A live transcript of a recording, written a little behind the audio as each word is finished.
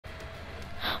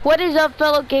What is up,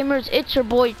 fellow gamers? It's your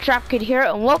boy TrapKid here,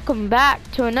 and welcome back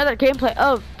to another gameplay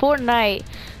of Fortnite.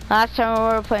 Last time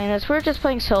we were playing this, we were just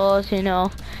playing solos, you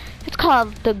know. It's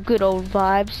called the good old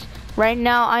vibes. Right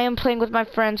now, I am playing with my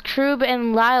friends Krub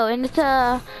and Lyle, and it's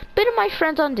a bit of my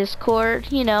friends on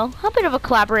Discord, you know, a bit of a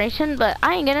collaboration, but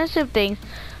I ain't gonna assume things.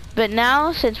 But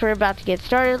now, since we're about to get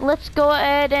started, let's go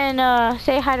ahead and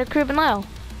say hi to Krub and Lyle.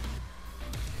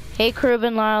 Hey, Krub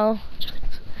and Lyle.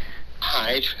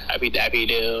 Hi, Trappy Dappy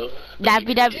Doo.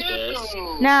 Dappy Dappy.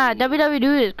 Nah, Dappy Dappy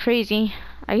Doo is crazy.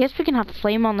 I guess we can have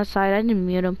Flame on the side. I didn't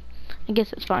mute him. I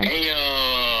guess it's fine. Hey,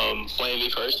 Flame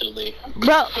me personally.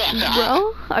 Bro,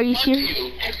 are you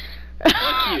serious?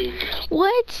 Fuck you.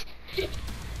 What?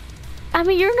 I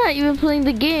mean, you're not even playing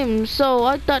the game, so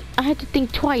I thought I had to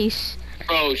think twice.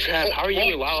 Bro, Trap, how are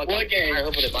you? Wow, what game? I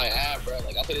hope it might have, bro.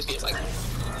 Like, I play this game like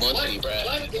monthly, bro.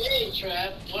 What game,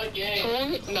 Trap? What game?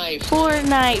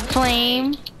 Fortnite,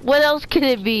 Flame. What else could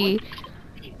it be?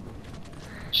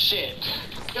 Shit.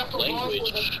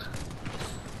 Language.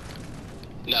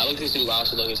 Nah, look at this dude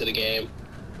also looking into the game.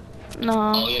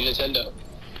 No. Oh, yeah, Nintendo.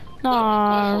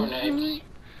 No.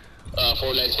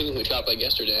 Fortnite 2, who dropped like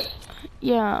yesterday.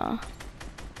 Yeah.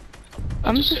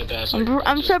 I'm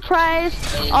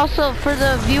surprised also for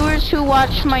the viewers who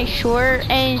watched my short,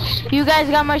 and you guys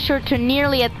got my short to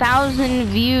nearly 1,000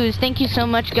 views. Thank you so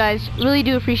much, guys. Really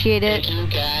do appreciate it.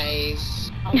 Thank you,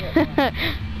 guys.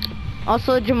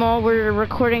 Also, Jamal, we're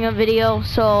recording a video,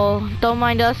 so don't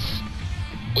mind us.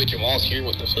 Wait, Jamal's here?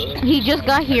 What the fuck? He just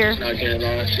got here. Not getting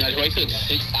on. Guys, why took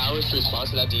 6 hours to respond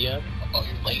to that DM? Oh,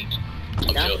 you're late.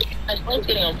 I'm joking. I was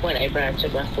getting on point. I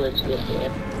checked my footage.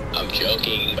 I'm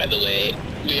joking, by the way.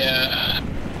 Yeah.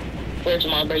 Where's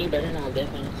Jamal, bro? You better not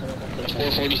definitely.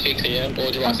 4:46 a.m. Well,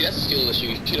 Jamal, see, that's a skill issue.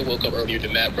 You should have woke up earlier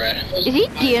than that, bruh. Is he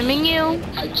DMing you?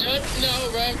 I just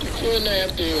know, right? Fortnite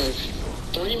after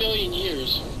 3 million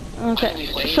years. Okay.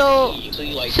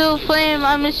 So Flame,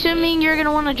 I'm assuming you're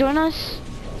gonna want to join us?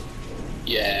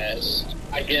 Yes.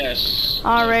 I guess.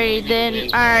 Alrighty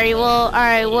then. Alright.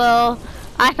 Well.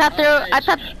 I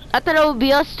thought it would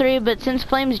be us three, but since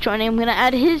Flame's joining, I'm gonna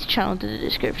add his channel to the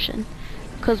description.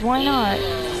 Cause why not?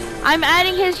 I'm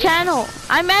adding his channel.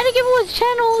 I'm adding everyone's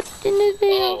channel in this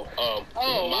video. I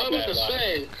was to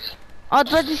say. I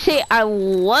was about to say I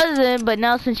wasn't, but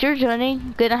now since you're joining,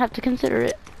 I'm gonna have to consider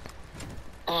it.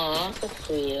 Aw, that's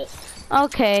sweet.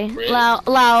 Okay, Really? Lau,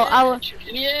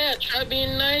 Yeah, try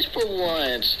being nice for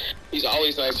once. He's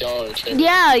always nice, y'all are tripping.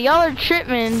 Yeah, y'all are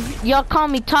tripping. Y'all call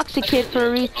me Toxic Kid for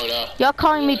a reason. Oh, no. Y'all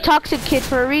calling me Toxic Kid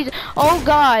for a reason. Oh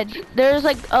God, there's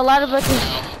like a lot of like. There's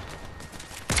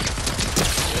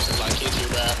a lot of kids here,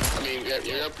 bro. I mean, you're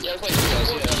playing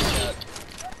yeah.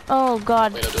 Oh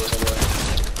God. Wait, I'll do it somewhere.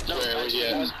 No, where's he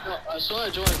at? I saw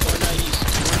it join Fortnite. He's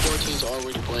 14's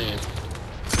already playing.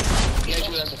 He had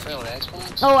you as a friend on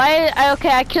Xbox? Oh,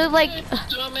 I killed like.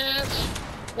 Dumbass.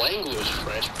 Language,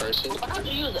 French person. How do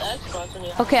you use Xbox in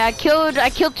your Okay, I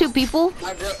killed 2 people.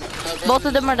 Both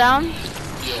of them are down.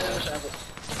 Yeah.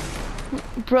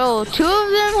 Bro, 2 of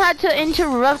them had to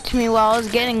interrupt me while I was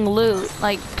getting loot.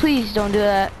 Like, please don't do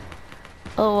that.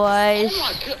 Otherwise. Oh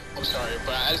my god. I'm sorry,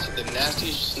 but I just hit the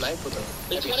nastiest snipe with a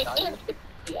heavy shotgun.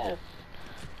 Yeah.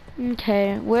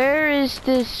 Okay, where is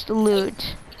this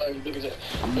loot? I'm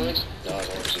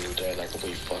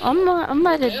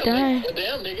about to die.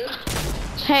 Damn, nigga.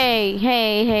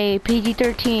 Hey,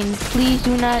 PG-13. Please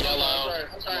do not.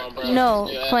 No,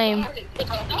 Flame.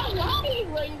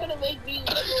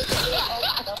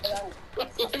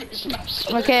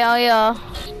 Okay, oh yeah.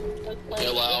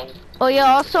 Oh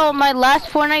yeah, also my last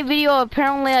Fortnite video,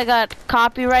 apparently I got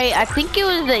copyright. I think it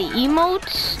was the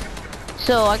emotes.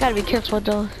 So I gotta be careful with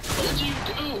those.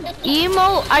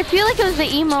 Emo? I feel like it was the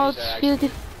emotes.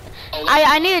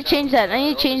 I need to change that.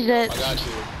 I got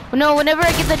you. No, whenever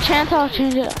I get the chance, I'll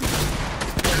change it.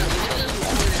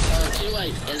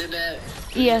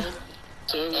 Yeah.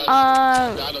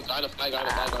 I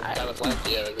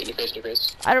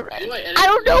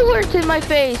don't know where it's in my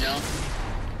face.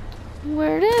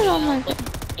 Where it is on my face.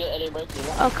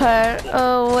 Okay.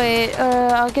 Oh wait.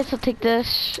 I guess I'll take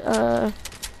this.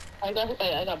 I got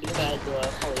blue bag,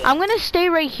 I'm gonna stay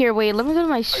right here. Wait, let me go to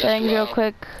my settings real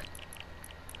quick.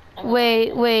 Wait,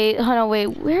 hold on, wait.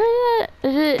 Where is it?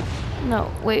 Is it?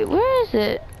 No, wait. Where is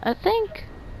it? I think.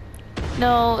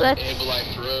 No, that's. Yeah, but like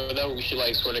for real though, we should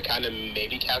like sort of kind of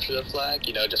maybe capture the flag,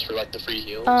 you know, just for like the free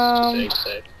heals. Just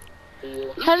say.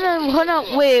 Hold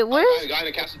on, wait. Where's? Guy in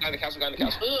the castle.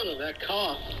 Ugh, that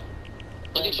cough.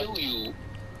 Look at you.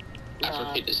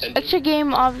 African descendant. Extra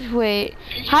game off. Wait.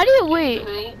 How do you wait?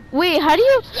 How do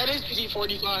you? That is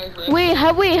PC-45. Right? Wait.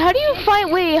 How do you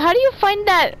find? Wait. How do you find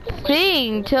that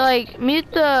thing to like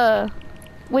mute the?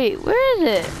 Wait. Where is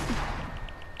it?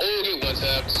 Oh,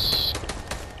 WhatsApp.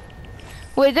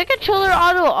 Wait. Is the controller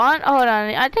auto on? Hold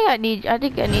on. I think I need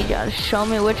you to show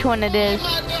me which one it is.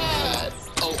 Oh my god.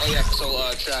 Oh yeah.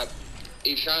 So Trap. If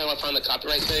you're trying to find the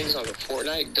copyright settings on the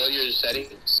Fortnite, go to your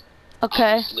settings.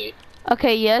 Okay. Obviously.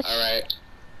 Okay. Yes. All right.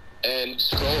 And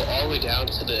scroll all the way down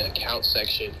to the account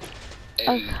section.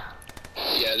 And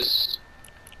yeah, just.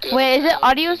 Wait, is it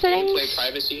audio Play settings?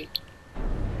 privacy.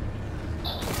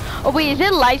 Oh wait, is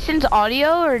it licensed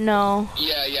audio or no?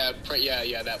 Yeah,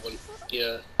 that one.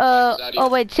 Yeah. Oh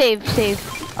wait, save.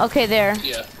 Okay, there.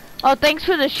 Yeah. Oh, thanks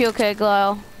for the shield kick,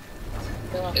 Lyle.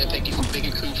 And thank you, Coop, for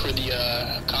the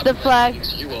The flag.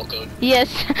 settings. You're welcome. Yes.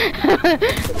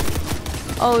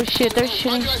 Oh shit, they're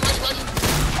shooting.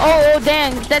 Oh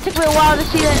dang, that took me a while to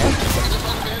see that.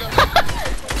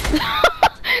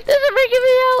 This is freaking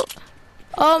me out.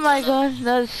 Oh my god,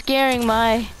 that was scaring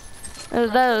my.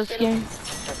 That was scary.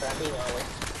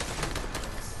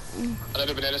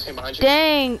 Another banana came behind you.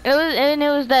 Dang,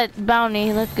 it was that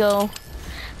bounty. Let's go.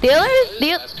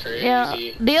 That's crazy. Yeah,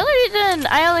 the only reason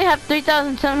I only have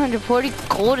 3,740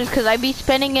 gold is because I be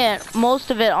spending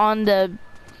most of it on the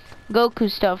Goku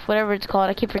stuff, whatever it's called.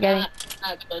 I keep forgetting.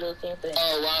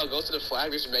 Oh wow, go to the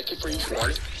flag. There's a medkit for each one.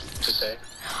 Just say.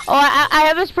 Oh, I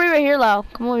have a spray right here, Lau.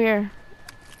 Come over here.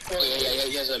 Oh, yeah,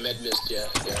 he has a med mist. Yeah.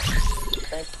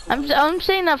 I'm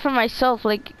saying that for myself,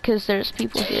 like, cause there's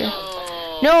people here.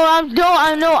 Oh. No,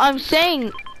 I'm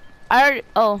saying. I already.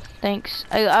 Oh, thanks.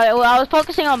 I was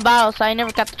focusing on battle, so I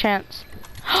never got the chance.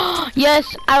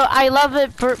 Yes, I love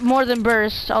it more than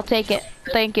burst. I'll take it.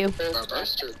 Thank you.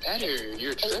 Burst or better?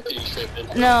 You're tripping.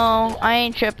 No, I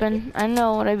ain't tripping. I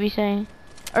know what I be saying,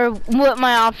 or what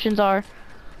my options are.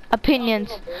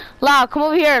 Opinions. Lau, come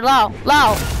over here, Lyle.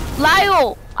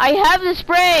 I have the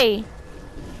spray.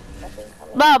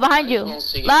 Lau, behind you.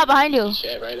 Lau, behind you.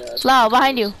 Lau,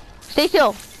 behind you. Stay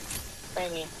still.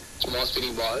 Small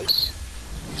spinning bars.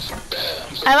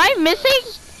 Am I missing?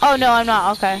 Oh no, I'm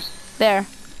not. Okay, there.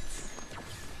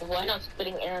 Why not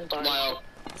spitting Aaron bars? Wow.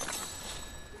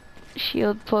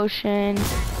 Shield potion.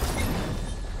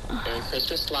 Merry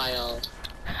Christmas, Lyle.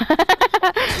 You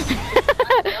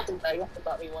have to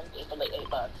buy me one thing for like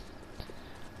 $8.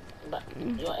 But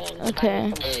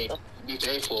Okay. Hey, be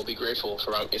grateful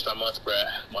for it's my month, bruh.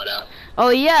 Why not? Oh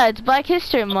yeah, it's Black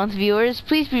History Month, viewers.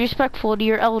 Please be respectful to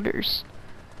your elders.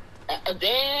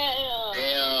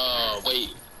 Damn.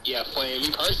 Wait. Yeah, Flame.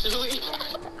 You personally?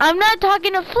 I'm not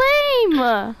talking to Flame.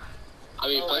 I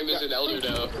mean, Flame is an elder,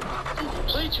 though.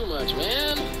 Play too much,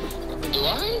 man. Do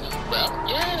I? Bro.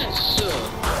 Yes.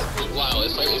 Wow,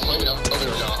 it's Flame an elder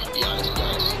or not? Be honest.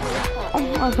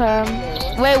 Okay.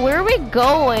 Wait, where are we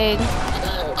going? No,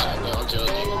 I'm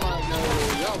joking.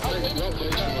 Y'all play too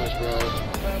much, bro.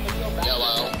 Yeah,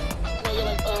 wow.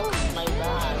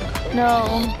 No.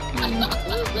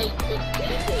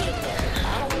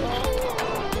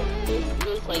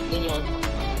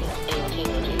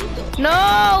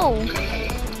 No!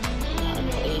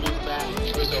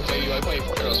 So play, I play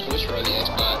Fortnite on Switch or on the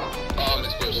Xbox. Oh,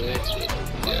 that's bullshit.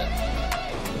 Yeah.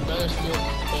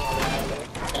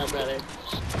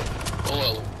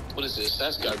 Oh, what is this?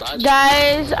 That's garbage.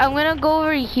 Guys, I'm gonna go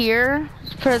over here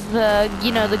for the,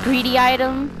 the greedy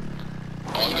item.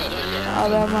 Oh, you got it. I'll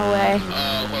be on my way.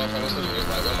 Well, if I was looking at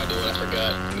what am I doing? I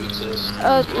forgot. Who is this?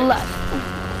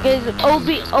 Is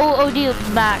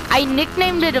OOD back. I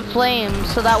nicknamed it a flame,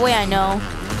 so that way I know.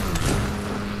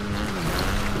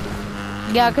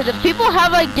 Yeah, because if people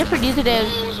have like different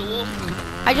usernames,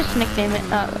 I just nickname it.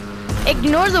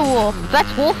 Ignore the wolf. That's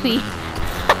Wolfie.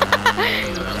 Oh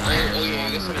yeah,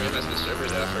 I guess I'm in the server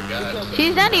though. I forgot.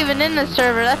 She's not even in the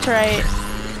server. That's right.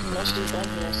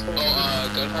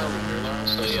 Gunfire over here now.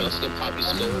 So yeah, let's get Poppy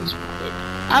skills real quick.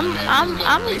 I'm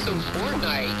Play some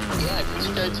Fortnite. Yeah,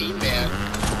 PG-13, man.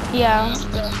 Yeah. I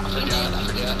forgot.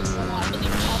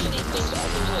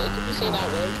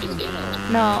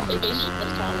 No.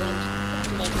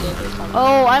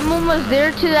 Oh, I'm almost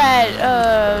there to that,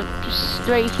 just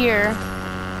right here.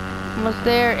 Almost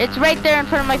there. It's right there in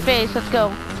front of my face. Let's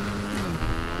go.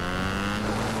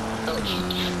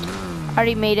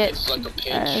 Already made it. It's like a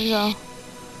pinch.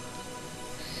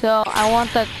 So I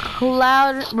want the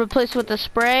cloud replaced with the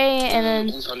spray, and then.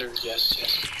 Yes.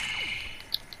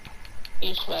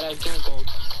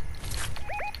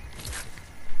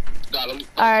 Got him.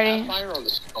 Alrighty. Fire on the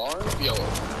scar? Yo,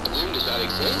 bloom does not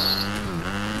exist.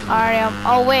 Alright.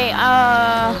 Oh wait.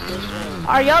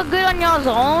 Are y'all good on y'all's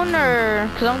own, or?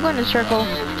 Cause I'm going to circle.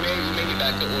 We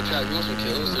Chad, you want some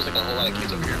kills? There's like a whole lot of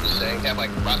kids over here just saying. They have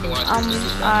like rocket launchers.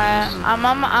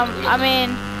 I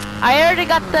mean, I already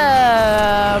got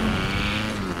the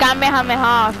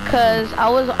Kamehameha, cause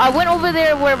I went over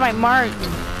there where my marked,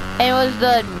 and it was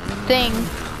the thing.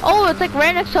 Oh, it's like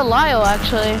right next to Lyle,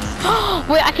 actually.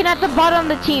 Wait, I can at the bottom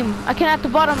of the team. I can at the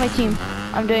bottom of my team.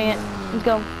 I'm doing it. Let's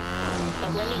go.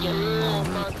 Oh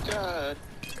my god.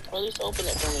 Or at least open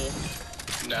it for me.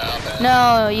 No, man.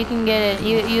 No, you can get it.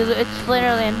 It's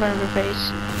literally in front of your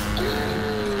face.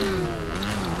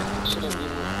 Shouldn't be.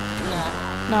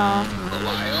 Nah. No.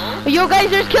 Lyle? Yo, guys,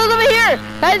 there's kills over here.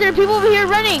 Guys, there are people over here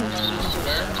running.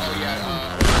 Where? Oh yeah,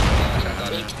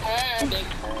 Big head, big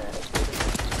head.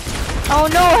 Oh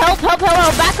no, help.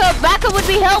 Back up would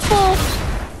be helpful.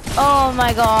 Oh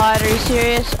my god, are you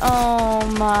serious? Oh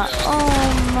my.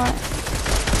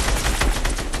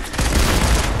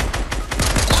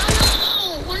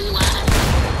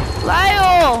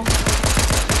 Lyle!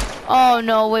 Oh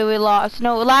no, wait, we lost.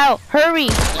 No, Lyle, hurry!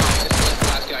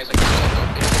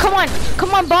 Come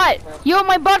on, bot! Yo,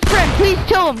 my bot friend, please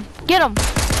kill him! Get him!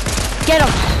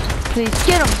 Please,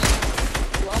 get him!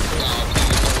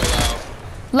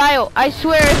 Lyle, I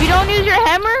swear, if you don't use your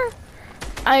hammer,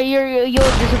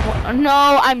 you'll disappoint.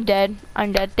 No, I'm dead.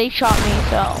 They shot me,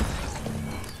 so.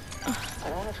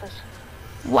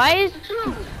 Why is?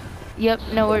 Yep.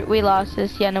 No, we lost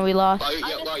this. Yeah, no, we lost.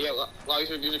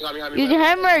 Use your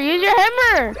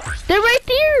hammer. They're right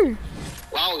there.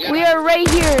 We are right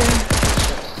here.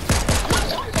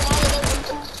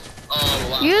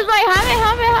 Use my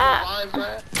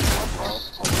hammer.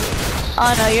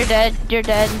 Oh no, you're dead.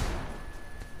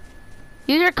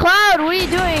 Use your cloud. What are you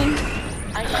doing?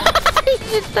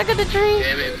 He's stuck in the tree.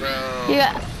 Damn it, bro.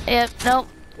 Yeah. Yep. Nope.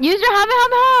 Use your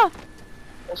hammer.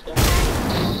 Let's go.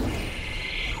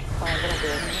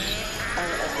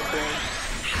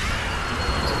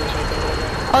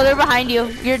 Oh, they're behind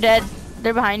you. You're dead.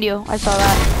 They're behind you. I saw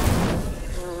that.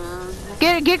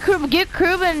 Get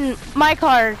Krub and my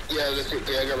card. Yeah, I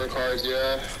got my cards,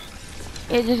 yeah.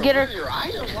 Yeah, just get her. Your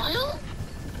items, Lyle?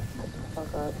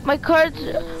 My cards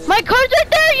right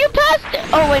there. You passed it.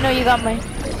 Oh wait, no, you got mine.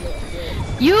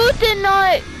 You did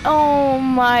not. Oh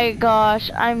my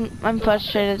gosh, I'm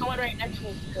frustrated. Someone right next to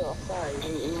me. Oh, sorry.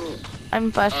 I'm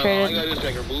I frustrated. gotta just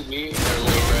like remove me.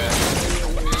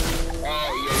 Oh,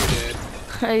 yeah, you did.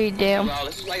 Hey, damn. Wow,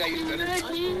 this is like I use you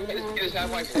just have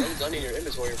like one gun in your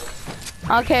inventory, bro.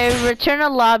 Okay, return to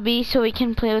lobby so we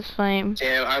can play with Flame.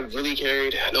 Damn, I really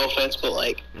carried. No offense, but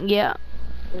like. Yeah.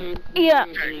 Yeah.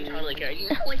 Totally carry.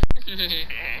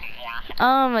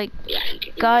 Oh my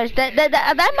gosh,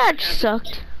 that match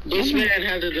sucked. This man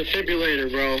had the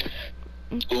defibrillator, bro.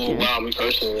 Ooh, wow, me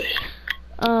personally.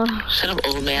 Shut up,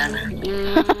 old man.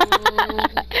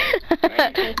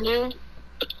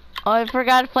 Oh, I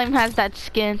forgot Flame has that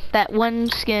skin. That one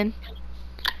skin.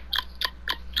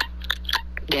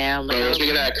 Damn, Bro, once we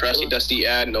get that crusty, dusty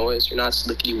ad noise, you're not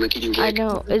slickety, wickety, wick. I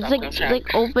know. It's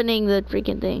like opening the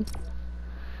freaking thing.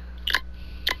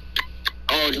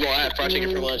 Oh, you gonna have fried chicken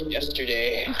for lunch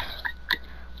yesterday.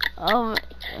 I'm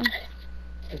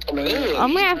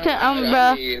gonna have to,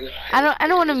 bro. I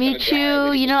don't want to meet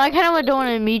you. You know, I kind of don't want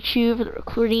to meet you for the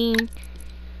recording.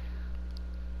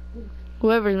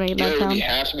 Whoever's making that sound. You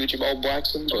have to meet your old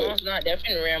Blackson, No, it's not.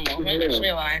 Definitely Rambo. I just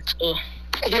realized. Ugh.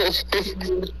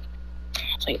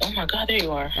 It's like, oh my god, there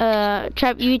you are.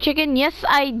 Trap, you eat chicken? Yes,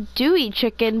 I do eat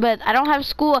chicken, but I don't have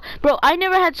school. Bro, I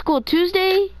never had school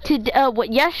Tuesday,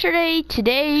 yesterday,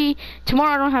 today,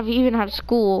 tomorrow I don't even have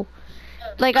school.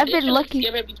 Like, I've been lucky.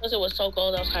 Skip it because it was so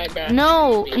cold outside, bro.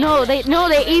 No, they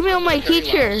emailed my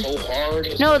teacher.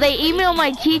 No, they emailed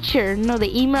my teacher.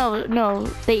 They emailed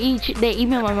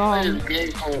my mom.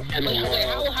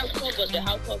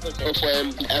 How cold was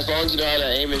it? As long as you know how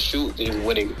to aim and shoot, then you're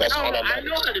winning. That's all that matters.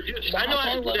 I know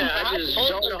how to do that. I just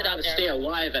don't know how to stay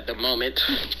alive at the moment.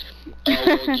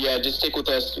 Well, yeah, just stick with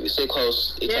us. Stay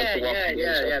close. It's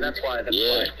Yeah, that's why. That's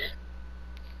why.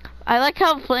 I like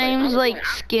how Flame's like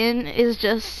skin is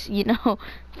just, you know,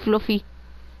 fluffy.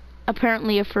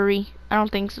 Apparently a furry. I don't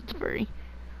think it's a furry.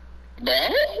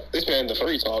 This man, the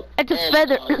furry talk. It's a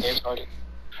feather.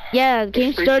 Yeah, the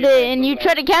game started and you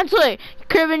try to cancel it.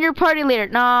 Crib in your party later.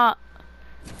 Nah.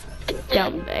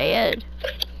 Down bad.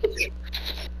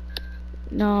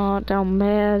 No, down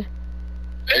bad.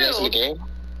 That's the game.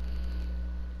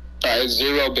 Alright,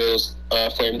 0 bills.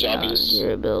 Flame jobbies.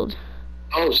 0 build.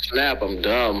 Oh snap! I'm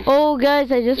dumb. Oh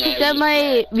guys, I just looked at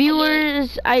my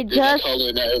viewers. I just.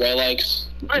 Color that everybody likes.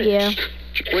 Yeah.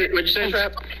 What'd you say,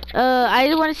 Trap? I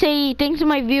just want to say thanks to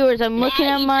my viewers. I'm looking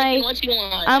at my.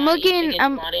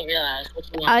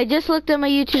 I just looked at my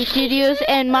YouTube studios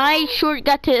and my short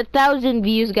got to 1,000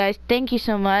 views, guys. Thank you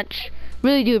so much.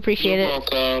 Really do appreciate it.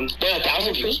 Welcome. Yeah,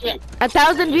 1,000 views.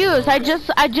 1,000 views. I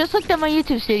just looked at my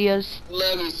YouTube studios.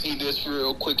 Let me see this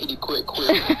real quick. I'm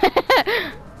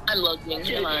looking.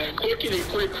 Come on.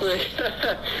 Quick.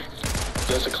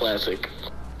 That's a classic.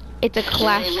 It's a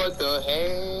clash. Hey, what the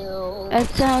hell?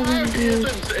 1,000 views.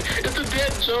 It's a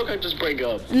dead joke I just bring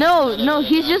up. No,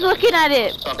 he's just looking at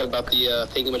it. Talking about the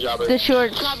thingamajobber. The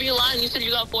shorts. Cap, you lying. You said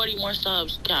you got 40 more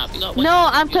subs. Cap, you got No,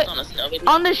 I'm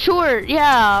on the short.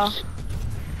 Yeah.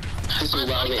 This is I'm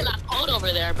wild. looking at that cold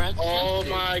over there, bro. Oh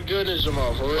my goodness,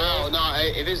 Jamal, for real? No,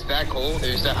 if it's that cold,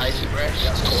 if it's that icy, bro,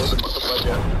 that's cold as a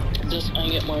motherfucker. Just I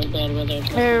get more bad weather.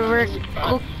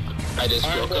 I just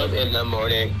woke up in the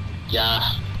morning. Yeah.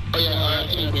 Oh yeah,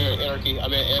 Anarchy. I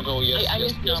mean, Anvil, yes. I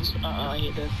missed them. I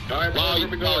hate this. Alright, wow, you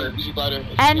better.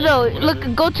 Anvil, look,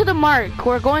 go to the mark.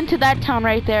 We're going to that town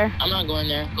right there. I'm not going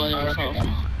there. Go there yourself.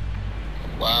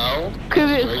 Wow. Crib,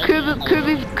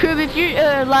 if you,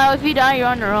 Lyle, if you die, you're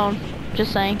on your own.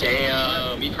 Just saying.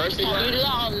 Damn, me personally. You do that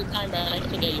all the time, bro. I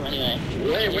can get you anyway.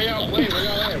 Wait.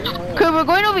 Crib, we're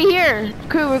going over here.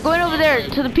 Crib, we're going over there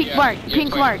to the pink mark.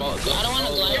 Pink mark. I don't want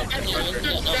to go.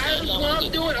 That is what I'm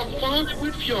doing. I'm fine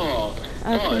with y'all.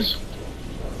 Okay.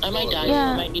 I might die.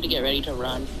 Yeah. I might need to get ready to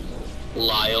run.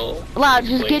 Lyle.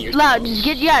 Just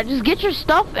get your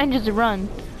stuff and just run.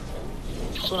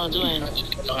 That's what I'm doing. I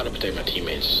know how to protect my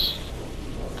teammates.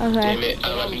 Okay. Damn it, I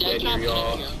might be dead here,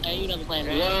 y'all. You know the plan,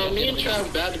 right? Well, me and Trav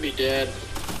about to be dead.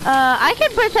 I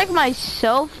can protect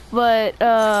myself, but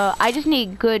I just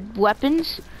need good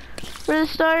weapons for the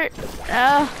start.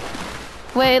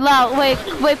 Wait, Lyle, wait,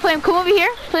 Flame, come over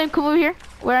here. Flame, come over here.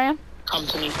 Where I am? Come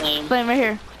to me, Flame. Flame, right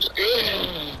here.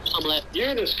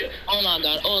 You're this guy. Oh my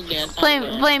god, oh man.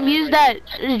 Flame, use that.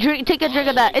 Drink, take a drink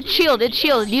of that. It's shield,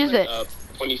 use it.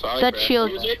 25. That's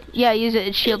shield. Yeah, use it,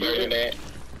 it's shield.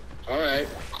 Alright.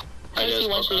 I see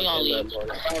one shooting all leave.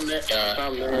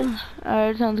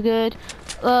 Alright, sounds good.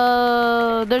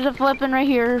 There's a weapon right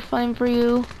here, Flame, for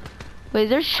you. Wait,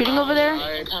 there's shooting over there?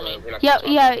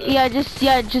 Yeah, just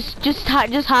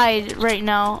hide right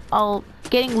now.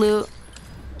 Getting loot.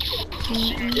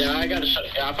 Yeah,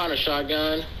 I found a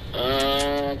shotgun.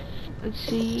 Let's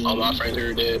see. All my friends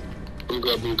are dead. I'm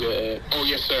good. Oh,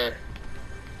 yes, sir.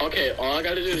 Okay, all I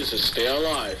gotta do is just stay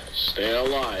alive.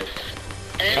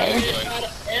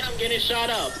 And I'm getting shot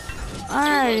up.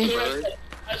 Alright.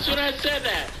 As soon as I said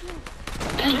that.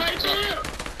 He's right there.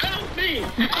 Help me.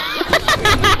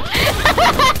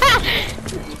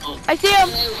 I see him.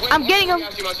 I'm getting him.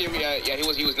 Yeah, he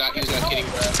was not kidding,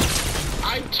 bro.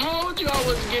 I told you I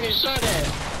was getting shot at.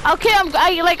 Okay,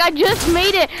 I just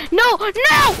made it. No, go.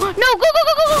 Ah, no!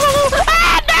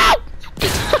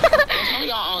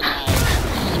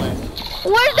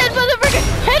 Where's that motherfucker?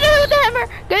 Hit him with the hammer.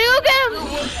 Go get him.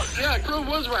 Yeah, Crew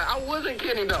was right. I wasn't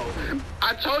kidding though.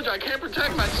 I told you I can't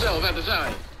protect myself at the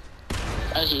time.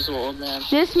 As usual, old man.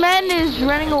 This man is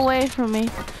running away from me.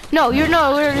 No, I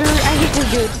hate this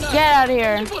dude. Get out of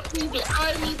here. You're supposed to be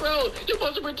behind me, bro. You're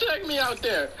supposed to protect me out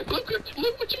there. Look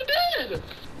what you did.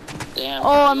 Damn.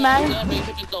 Oh, man.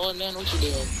 Old man, what you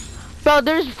did? Bro,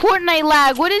 there's Fortnite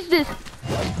lag. What is this?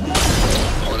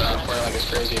 Hold on, Fortnite lag is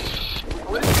crazy.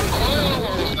 What is this?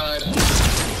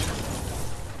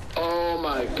 Oh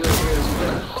my goodness,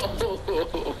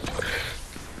 bro.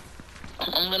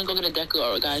 I'm gonna go get a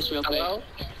Deku, guys, real quick. Hello?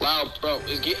 Wow, bro,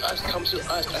 come to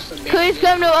us. That's amazing. Please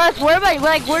come to us.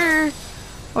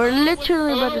 We're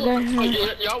literally about to die.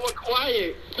 Y'all were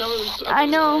quiet. I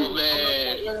know.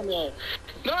 Man.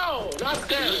 No, not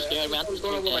that. What's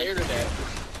going on with my internet?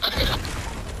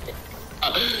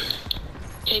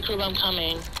 Hey, Crib, I'm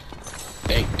coming.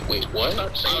 Hey, wait, what?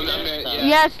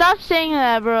 Yeah, stop saying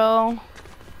that, bro.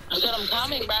 I said I'm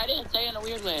coming, but I didn't say it in a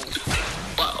weird way.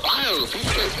 Wow,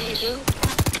 13 too?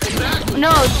 Exactly.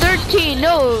 No, 13.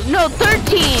 No,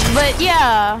 13. But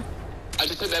yeah. I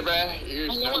just said that, bruh.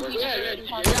 Yeah, I already got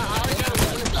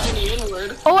a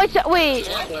N-word. Oh, wait.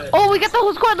 Oh, we got the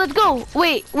whole squad. Let's go.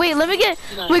 Wait. Let me get.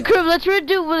 Wait, crew. Let's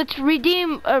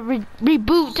redeem.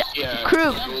 Reboot. Yeah.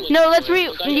 Crew. No, let's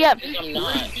Yep.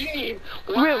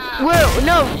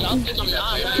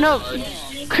 No.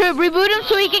 Crew, reboot him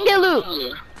so he can get loot.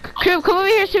 Crew, come over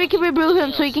here so we can reboot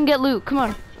him so he can get loot. Come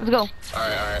on. Let's go.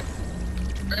 Alright.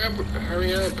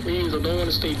 Hurry up, please. I don't want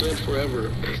to stay dead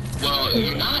forever. Well,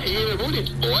 you're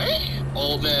rebooted, boy.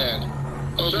 Old man.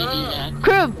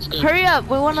 Crew, hurry up.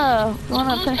 We wanna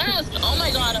finish it. Oh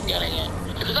my god, I'm getting it.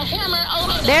 There's a hammer. Oh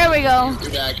my god. There we go.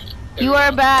 You're back. You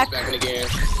are back. He's back in the game.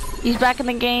 He's back in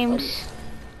the games.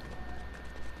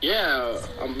 Yeah,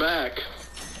 I'm back.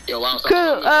 Yo, wow.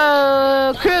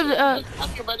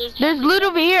 There's loot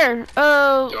over here.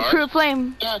 Crew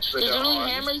Flame. Yeah, there's little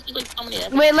hammers. Like, how many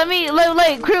hammers?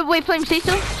 Wait, Crew, wait, Flame, stay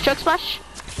still. Chuck splash.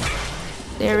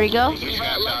 There we go.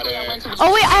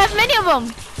 Oh wait, I have many of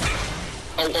them.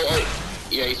 Oh.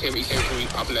 Yeah, he saved me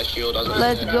popping that shield.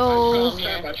 Let's go.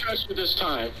 I trust you this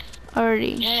time.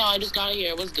 Already. Yeah, I just got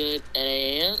here. It was good.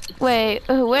 And wait,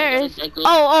 where is?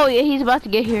 Oh, yeah, he's about to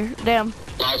get here. Damn.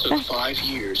 Wow, it took 5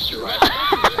 years to ride.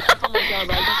 oh my god,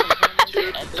 bro, I got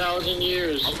some hammers. 2,000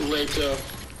 years later.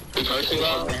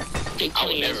 Take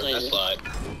 20 years later. Slide.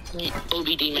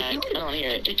 OBD Mac. I don't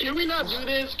hear it. Can we not do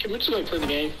this? Can we just like play the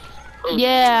game?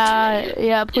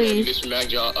 Yeah, please.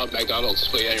 Mr. McDonald's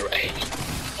play anyway.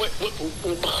 What?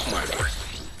 Oh my god.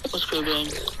 What's Crew doing?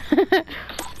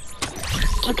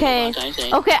 Okay,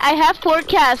 I have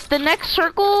forecast. The next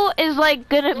circle is like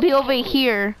gonna be over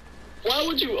here. Why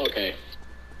would you? Okay.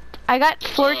 I got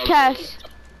forecast.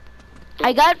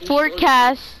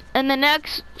 And the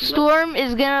next storm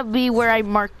is gonna be where I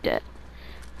marked it.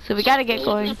 So we gotta get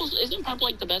going. Isn't purple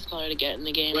like the best color to get in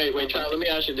the game? Wait, Charlie, let me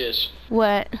ask you this.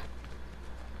 What?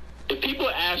 If people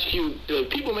ask you, if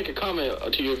people make a comment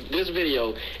to this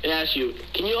video and ask you,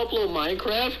 can you upload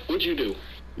Minecraft? What'd you do?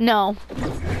 No.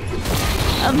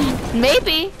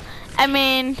 Maybe. I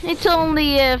mean, it's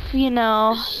only if, you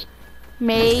know,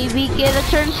 maybe get a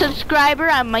certain subscriber,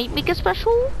 I might make a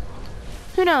special.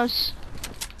 Who knows?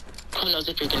 Who knows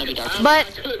if you're gonna be dark? But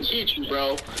I couldn't teach you,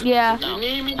 bro. Yeah. If you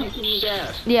need me, you can just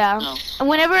ask. Yeah. No. And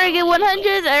whenever I get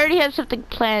 100, I already have something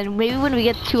planned. Maybe when we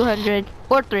get 200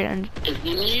 or 300. If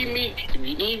you need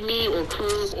me, or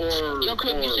Crew, or Yo,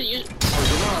 Crew, you should use.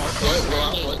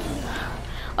 What?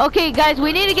 Okay, guys,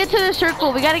 we need to get to the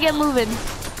circle. We gotta get moving.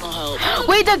 I'll help.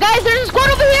 Wait, there's a squad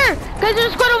over here. Guys,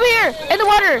 there's a squad over here. In the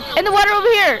water over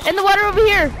here. In the water over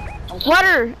here.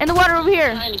 Water over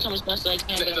here. Trying to come as best as I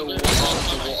can. Get the wall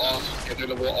off. Get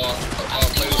the wall off.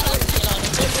 Play this one.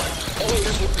 Oh, wait,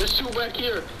 there's 2 back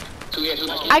here. 2 back here.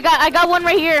 I got one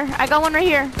right here.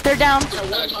 They're down.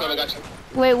 I got you.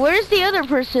 Wait, where's the other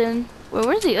person?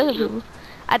 Where's the other people?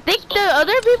 I think the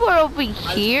other people are over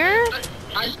here.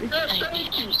 I said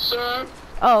thank you, sir.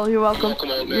 Oh, you're welcome.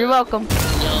 You're welcome.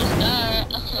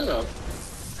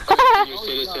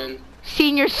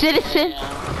 Senior citizen.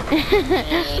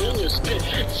 Senior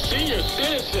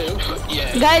citizen.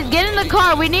 Yeah. Guys, get in the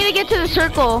car. We need to get to the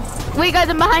circle. Wait, guys,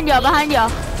 I'm behind y'all.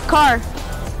 Car.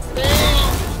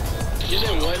 You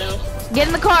said what now? Get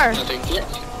in the car. Nothing.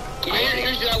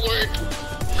 Here's that word.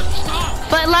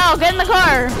 But Lyle, get in the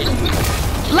car.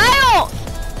 Lyle!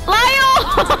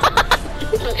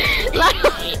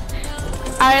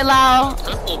 Alright, Lyle.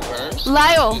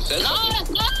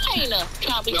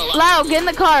 Lyle, get in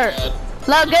the car.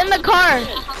 Lyle, get in the car.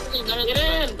 Get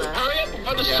in.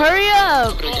 Hurry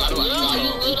up.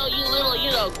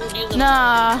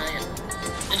 Nah.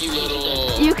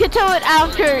 You can tell it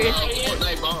after.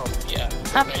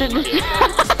 After this.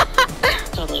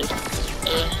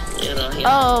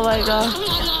 Oh my god.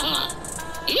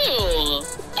 Ew.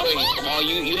 Wait,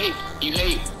 you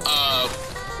hate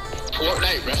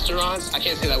Fortnite restaurants? I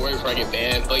can't say that word before I get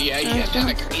banned, but yeah, that's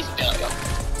crazy down, yo.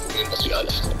 Let's be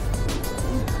honest.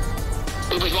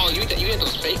 But you hate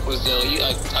those fake ones though. You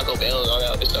like Taco Bell and all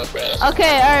that other stuff, bro.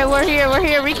 Okay, alright, we're here.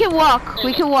 We can walk.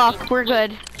 We're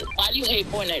good. Why do you hate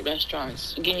Fortnite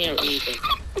restaurants? Give me a reason.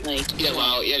 Like, Yeah,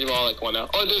 like one now.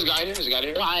 Oh, there's a guy here.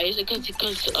 Why? Is it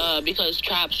because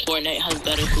Trap's Fortnite has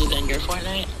better food than your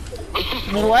Fortnite?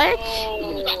 What?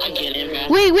 I get it, man.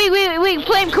 Wait,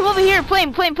 Flame, come over here.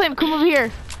 Flame, come over here.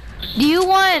 Do you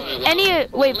want any?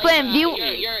 Wait, Flame,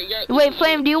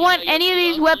 do you want any of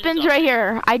these weapons right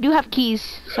here? I do have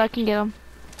keys, so I can get them.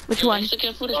 Which one?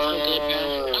 Mexican food is so good,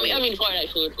 man. I mean Fortnite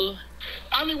food. Ooh.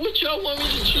 I mean, what y'all want me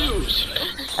to choose?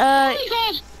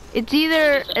 It's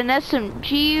either an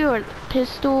SMG or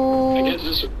pistol. I guess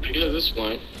this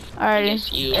one. Alright,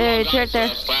 it's right there.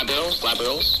 Flat barrels.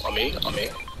 On me.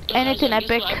 And it's an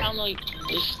epic. I found like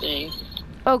this thing.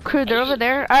 Oh, Crew, they're over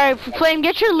there. Alright, Flame,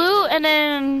 get your loot, and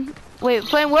then... Wait,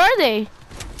 Flame, where are they?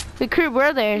 Wait, Crew, where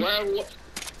are they? No,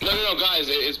 guys,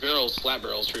 it's barrels, flat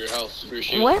barrels for your health, for your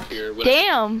shield. What?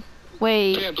 Damn.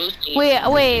 Wait. I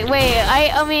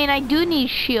mean, I do need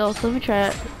shields. Let me try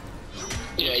it.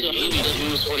 Yeah, you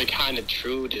do sort of kind of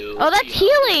true, dude. Oh, that's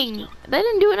healing. That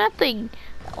didn't do nothing.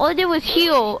 All I did was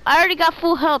heal. I already got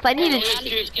full health. I needed...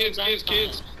 Kids.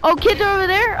 Oh, kids are over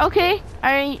there? Okay.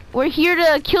 Alright, we're here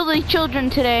to kill the children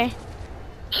today.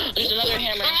 There's another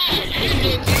hammer.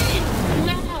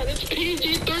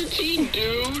 PG-13,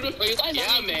 dude.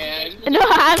 Yeah, man. No,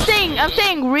 I'm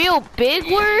saying real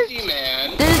big words. Easy,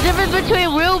 man. There's a difference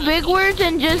between real big words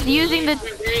and just using the.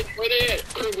 Where they at?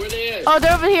 Where they at? Oh,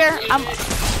 they're over here.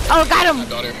 Oh, got him.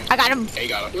 I got him. Hey,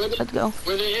 got him. Let's go.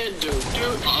 Where they at, dude?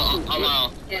 I'm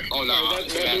out. Oh, no.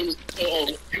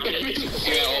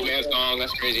 Yeah, old man song.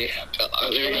 That's crazy.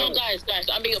 No, guys,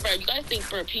 I'm being bro. You guys think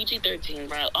for PG-13,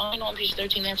 bro? I know on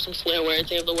PG-13 they have some swear words.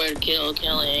 They have the word kill,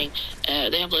 killing.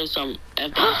 They have like some.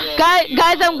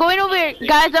 guys, I'm going over here.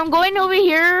 Guys, I'm going over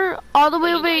here. All the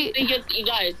way over here. You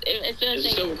guys, it's Is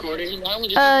it still recording?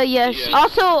 Yes. Yeah.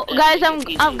 Also, guys, I'm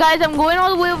going all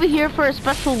the way over here for a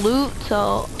special loot.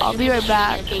 So I'll be right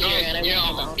back. Yeah,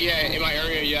 in my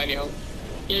area, yeah, I know.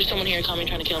 There's someone here coming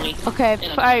trying to kill me. Okay.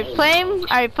 Alright,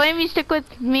 Flame, you stick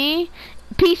with me.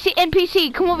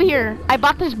 NPC, come over here. I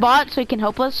bought this bot so he can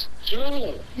help us. He's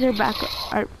our backup.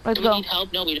 Alright, let's Do we go. need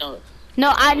help? No, we don't.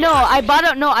 No, I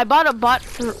bought a bot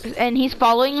and he's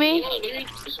following me.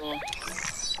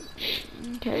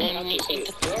 Okay. I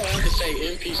have to say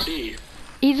NPC.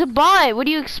 He's a bot. What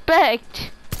do you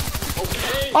expect?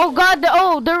 Okay. Oh god,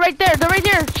 they're right there. They're right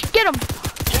there. Get him.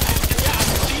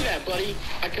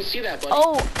 I can see that, buddy.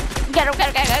 Oh, get him.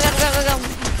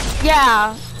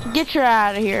 Yeah, get your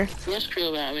out of here. Where's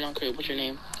Crew at? I mean, not Crew. What's your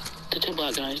name? The two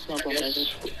black guys. Not black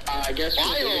guys. I guess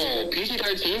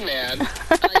PG-13, man.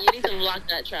 You need to block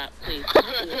that trap, please.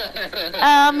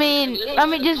 I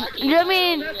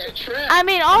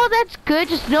mean, all that's good.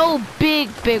 Just no big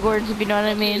words, if you know what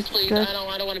I mean. Please, I don't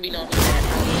want to be known.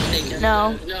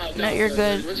 No, you're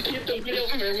good. Let's keep the video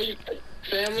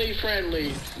family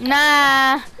friendly.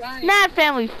 Nah, not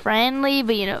family friendly,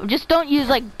 but you know, just don't use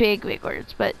like big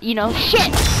words. But you know,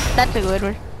 shit, that's a good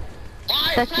word.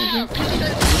 That's easy.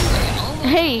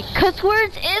 Hey, cuss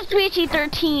words is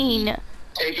PG-13.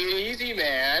 Take it easy,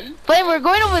 man. Flame, we're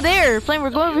going over there. Flame, we're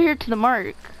going over here to the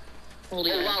mark.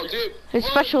 Holy wow, dude. There's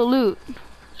special loot.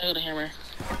 I got a hammer.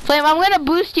 Flame, I'm gonna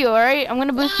boost you, alright? I'm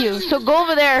gonna boost you. So go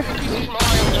over there.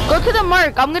 Go to the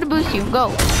mark. I'm gonna boost you.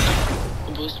 Go.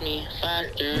 Boost me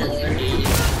faster.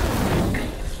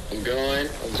 I'm going.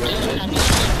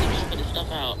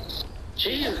 Stuff out.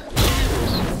 Jesus.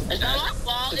 It's not my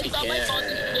fault. It's not my fault.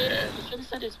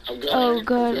 I'm going. Oh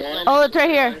god. Oh, it's right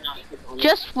here.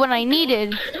 Just what I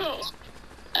needed.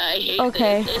 I hate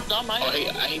Okay. this. It's not my fault.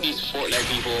 I hate these Fortnite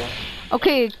people.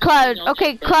 Okay,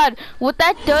 Cloud. What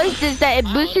that does is that it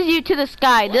boosts you to the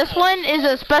sky. This one is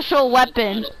a special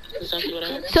weapon.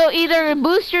 So either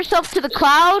boost yourself to the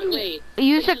cloud,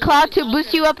 use the cloud to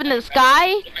boost you up in the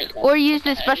sky, or use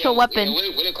the special weapon.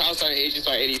 When the cloud started 80,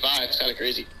 started 85. It's kind of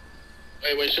crazy.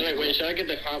 Wait, should I get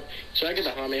the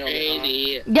homie?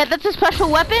 Crazy. Yeah, that's a special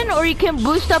weapon, or you can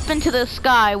boost up into the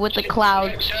sky with the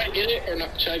cloud. Should I get it or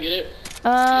not? Should I get it?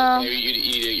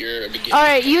 You're a beginner.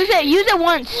 Alright, use it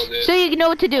once, so you know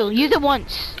what to do. Use it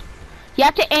once. You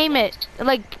have to aim it,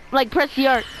 like press the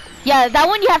R. Yeah, that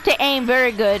one you have to aim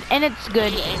very good, and it's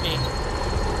good.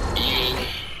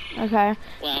 Okay.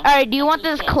 Wow. Alright, do you want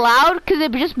this cloud? Because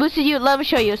it just boosted you. Let me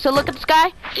show you. So look at the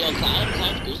sky. Yo,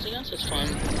 cloud's boosting us. It's fun.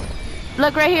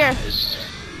 Look right here.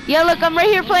 Yeah, look, I'm right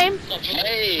here, Flame.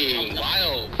 Hey,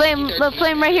 wild. Flame, look,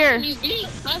 Flame right here.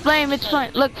 Flame, it's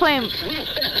fine. Look, Flame.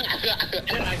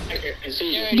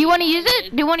 Do you want to use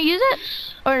it?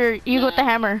 Or you go with the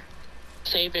hammer?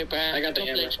 Save it, bro. I got the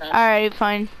hammer. Alright,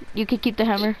 fine. You can keep the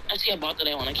hammer. I see a bot that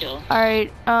I want to kill.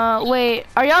 Alright, wait.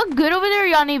 Are y'all good over there or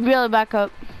y'all need really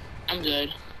backup? I'm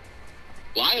good.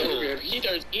 Wild. He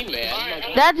does man.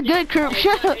 That's good, Kurt.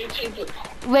 Shut up.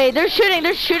 Wait, they're shooting.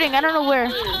 I don't know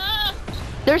where.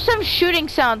 There's some shooting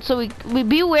sound, so we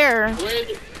beware.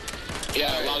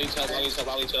 Yeah, lolly tub.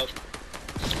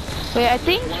 Wait, I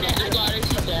think. I got it.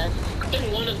 She's dead. I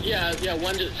think one of, yeah,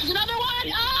 one just. There's another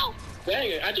one. Oh!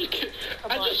 Dang it! I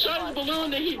just shot the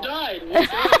balloon and he died.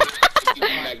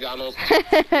 McDonald's.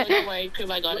 Don't worry,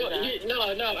 Crib, I got it back. No,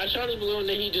 I shot his balloon and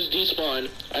then he just despawned.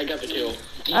 I got the kill.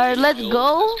 Alright, let's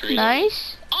go.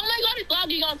 Nice. Oh my god, it's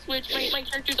lagging on Switch. My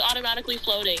character's automatically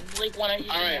floating. Like when I use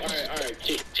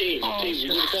Alright. Team, you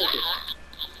need to focus.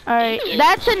 Alright,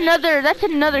 that's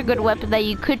another good weapon that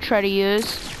you could try to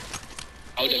use.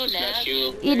 I'll just smash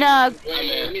you. You know.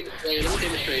 Wait, let me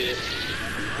demonstrate it.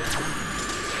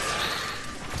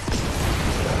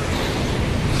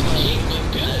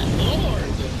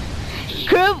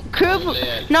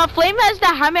 No, Flame has the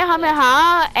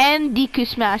Hamehameha and Deku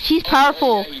Smash. He's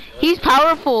powerful. He's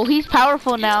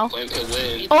powerful now.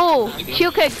 Oh,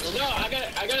 Q kick. No, I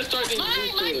gotta start getting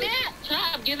used to it.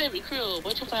 Trap, give it, crew.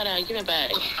 What you find out? Give it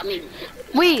back. I mean,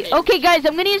 Wait, okay, guys,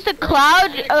 I'm gonna use the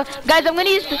cloud. Guys, I'm gonna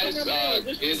use the...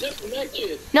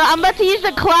 No, I'm about to use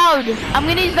the cloud. I'm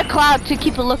gonna use the cloud to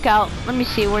keep a lookout. Let me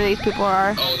see where these people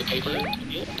are. Oh, the paper?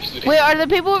 Wait, are the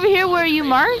people over here where you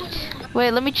marked?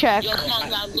 Wait, let me check. Yo, come on,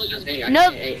 Cloud, go use it.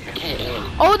 No.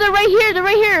 Oh, they're right here. They're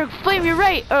right here. Flame, you're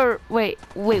right. Or wait,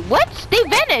 what? They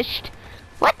vanished.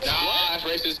 What? Nah, that's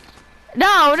racist.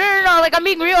 No. Like I'm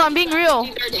being real. I'm being real.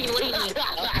 13, what do you mean?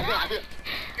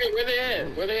 Hey, where they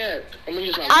at? Where they at? I'm gonna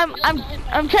use my.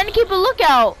 I'm trying to keep a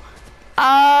lookout.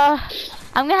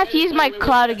 I'm gonna have to use my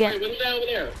cloud again. Wait, what's that over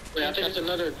there? Wait, I think it's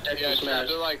another. Yeah,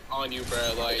 they're like on you,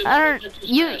 bro. Like. I don't.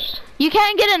 You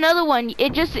can't get another one.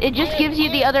 It just gives you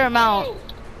the other amount.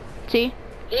 See?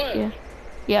 What?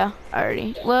 Yeah,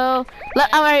 already. Well,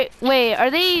 alright. Wait, are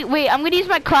they? Wait, I'm gonna use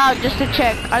my cloud just to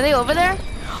check. Are they over there?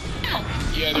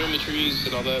 Yeah, they're in the trees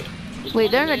and all that.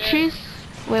 Wait, they're in the trees.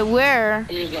 Wait, where?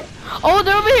 Oh,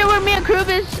 they're over here where me and Krub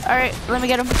is. Alright, let me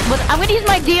get them. I'm gonna use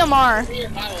my DMR.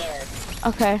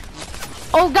 Okay.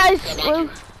 Oh, guys.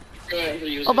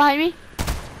 Oh, behind me.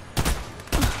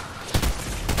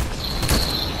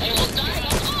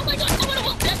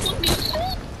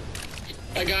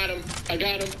 I got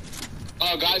him.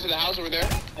 Oh, guys in the house over there.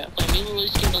 Yeah, like, me really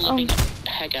scared the living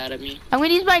heck out of me. I'm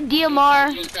gonna use my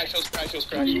DMR. He'll scratch.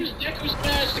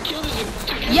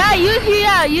 Yeah,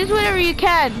 use whatever you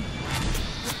can.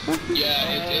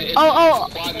 Yeah, Oh,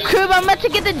 Krub, I'm about to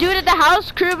get the dude at the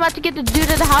house.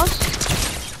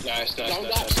 Nice. Don't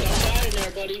die in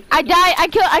there, buddy.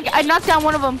 I knocked down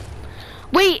one of them.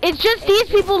 Wait, it's just these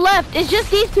people left.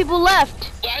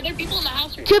 Why are there people in the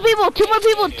house? Two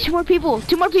more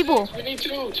people. We need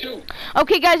two.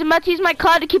 Okay, guys, I'm about to use my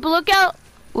cloud to keep a lookout.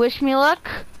 Wish me luck.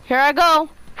 Here I go.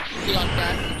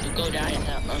 Go die in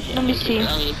that. Let me see.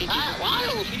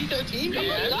 Wow, PD-13?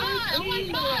 Oh my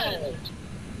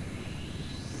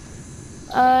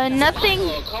god. Nothing.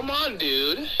 Oh, come on,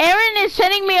 dude. Aaron is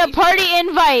sending me a party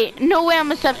invite. No way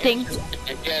I'm accepting.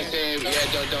 Yeah, same. Yeah,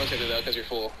 don't say that though, because you're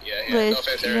full. Yeah, Please, no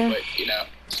offense, Aaron, but, you know,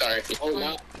 sorry.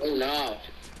 Oh no.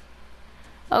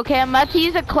 Okay, I'm about to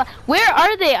use a cloud. Where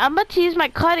are they? I'm about to use my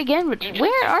cloud again, but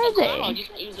where are they? You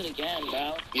can't use it again,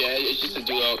 bro. Yeah, it's just a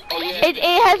duo. Oh, yeah. It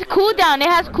has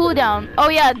cooldown. Oh,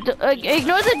 yeah.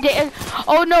 Ignore the day.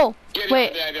 Oh, no. Yeah,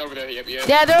 Wait. they're over there. Yep.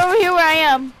 Yeah, they're over here where I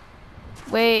am.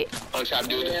 Wait. Oh, trap,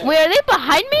 dude. Wait, are they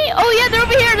behind me? Oh, yeah, they're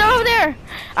over here.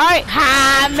 All right.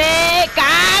 Got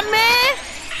me.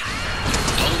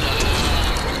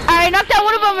 All right, knocked down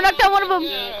one of them.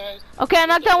 Okay, I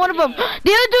knocked down one of them. The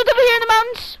other dude's over here in the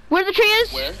mountains. Where the tree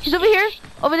is? Where? He's over here.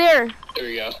 Over there. There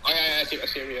we go. Oh, yeah, I see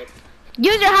him, yeah.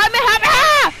 Use your ha!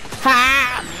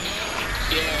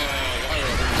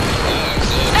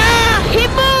 He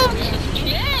moved!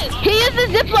 Yes! He used the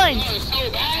zip line. Oh,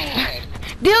 so bad.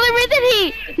 The only reason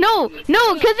No,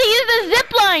 because he used the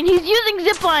zip line. He's using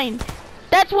zip line.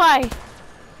 That's why.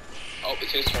 Oh,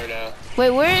 it's his turn now. Wait,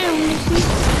 where?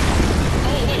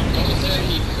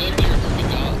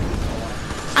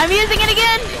 I'm using it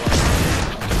again.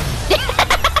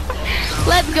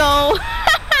 Let's go.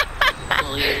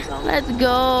 Let's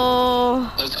go.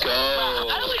 Let's go.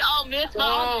 How do we all miss? No,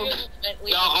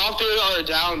 all three are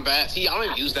down bad. See, I don't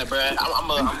even use that, bro. I'm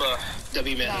a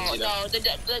W man. No, the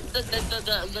deck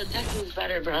is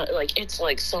better, bro. Like, it's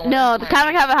like so. No, the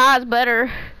comic have a has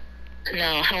better. No,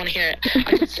 I don't want to hear it.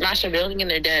 I just smashed a building and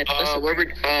they're dead. What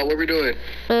we doing?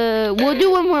 We'll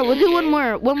do one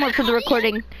more. One more for the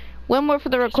recording.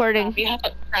 You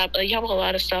have a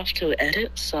lot of stuff to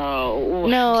edit, so.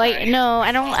 No, I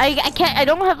can't. I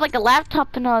don't have like a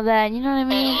laptop and all that. You know what I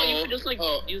mean? You can just like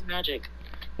use magic.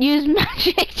 Use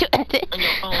magic to edit. On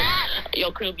your phone.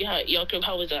 Yo, Krub,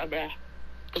 how was that, bruh?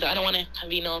 Because I don't want to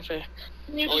be known for.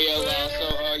 Oh yeah, well,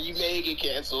 so you may get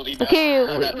canceled. Okay. You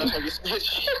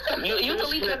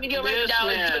delete that video right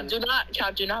now.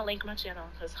 Do not link my channel,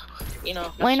 because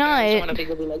Why not? I want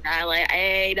people to be like,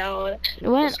 hey, no.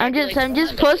 What? I'm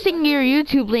just posting your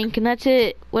YouTube link and that's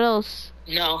it. What else?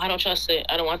 No, I don't trust it.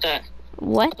 I don't want that.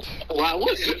 What? Why?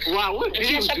 What? I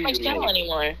can't check my channel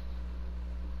anymore.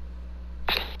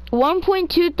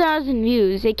 1.2 thousand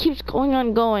views. It keeps going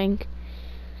on going.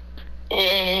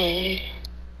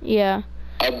 Yeah.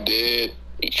 I'm dead.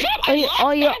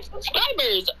 Oh yeah.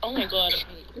 Subscribers. Oh my god.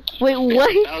 Wait,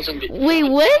 what? Wait,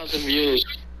 what? Views.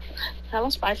 That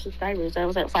was 5 subscribers. That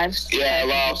was at 5. Yeah,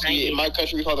 well, see, in my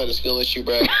country we call that a skill issue,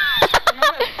 bro. I'm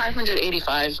at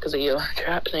 585 because of you.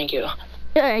 Thank you.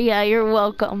 Yeah, you're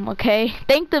welcome. Okay.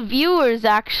 Thank the viewers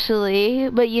actually,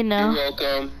 but you know. You're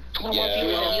welcome.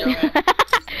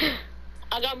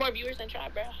 I got more viewers than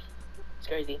Trap, bro. It's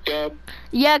crazy. Yep.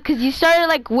 Yeah, cause you started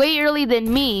like way early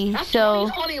than me, That's so.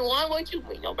 2021. What you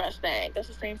mean? No, best thing. That's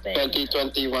the same thing.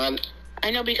 2021. I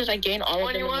know because I gained all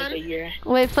of them in like a year.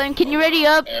 Wait, Flame, can you ready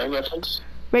up? Reference.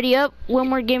 Ready up. One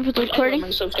more game for the I love recording. my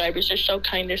subscribers. They're so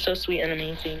kind. They're so sweet and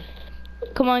amazing.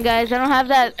 Come on, guys. I don't have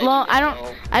that long. I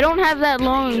don't have that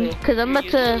long, cause I'm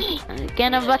about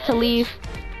to leave.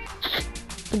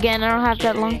 Again, I don't have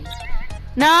that long.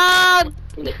 No.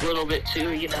 A little bit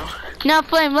too, you know. Now,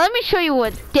 Flame, let me show you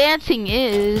what dancing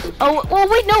is. Oh,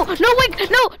 wait, no, wait,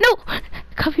 no.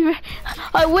 Copyright.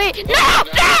 Oh, wait, no. No,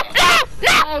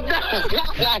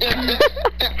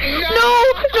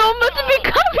 I'm about to be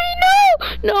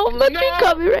copyright. No, I'm about to be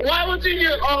copyright. Why was he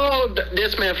here? Oh,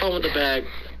 this man fell with the bag.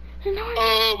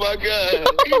 Oh my god.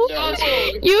 No.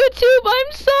 YouTube,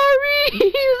 I'm sorry.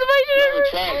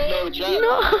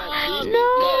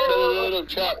 No,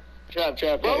 trap.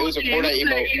 It was a Fortnite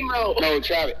emote. No,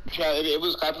 trap. It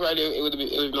was copyrighted. It would be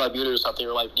like muted or something,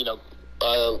 or like, you know.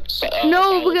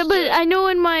 No, but I know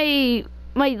in my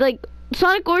like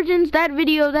Sonic Origins, that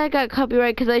video that got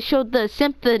copyright because I showed the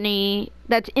symphony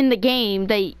that's in the game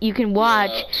that you can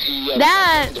watch.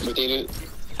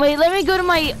 Wait, let me go to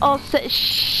my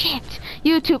shit.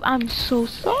 YouTube, I'm so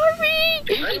sorry.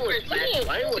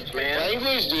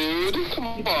 Language, dude. Come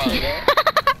on, man.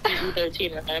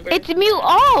 13, remember? It's mute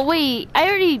all. Wait, I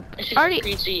already.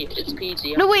 PG. It's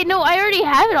PG. No, wait, no, I already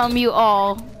have it on mute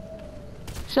all.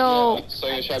 So. Yeah, so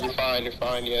you should be fine. You're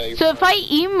fine. Yeah. So if I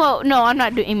emote, no, I'm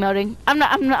not doing emoting.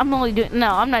 I'm only doing.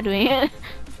 No, I'm not doing it.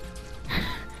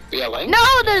 Yeah, language.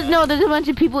 No, there's a bunch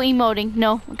of people emoting.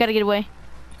 No, I gotta get away.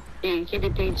 Keep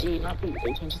it PG, not PG,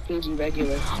 just PG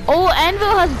regular. Oh,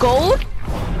 Anvil has gold.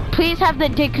 Please have the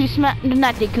Deku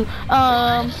not Deku.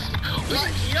 Have.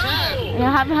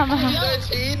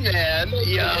 13, man.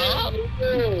 Yeah.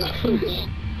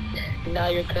 Now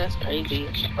your class crazy.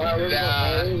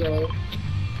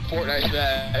 Fortnite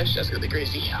smash. That's gonna be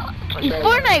crazy.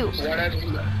 Fortnite.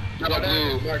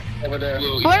 Over there.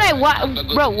 Fortnite, what,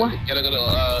 bro? What? Gotta go to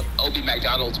OB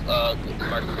McDonald's. Shut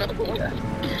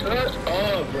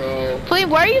up, bro. Flame,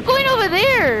 why are you going over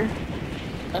there?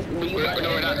 No,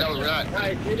 we're not.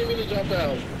 I didn't mean to jump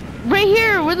out. Right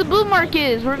here, where the blue mark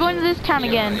is. We're going to this town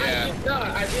again. Yeah. No,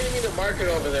 I didn't mean to mark it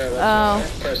over there.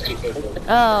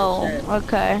 Oh,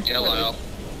 okay. Hello.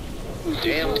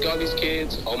 Damn, look at all these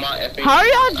kids. Oh my effing. How are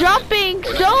y'all dropping?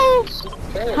 So,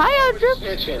 how y'all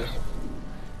dropping?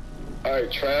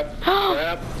 Alright, trap.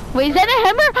 Wait, is that a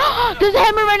hammer? There's a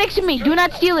hammer right next to me. Do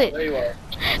not steal it. There you are.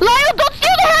 Lyle, don't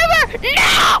steal the hammer!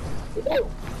 No!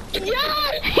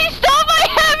 Yeah! He stole my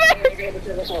hammer!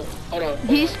 Hold on.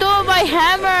 He stole my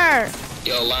hammer!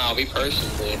 Yo, Lyle, be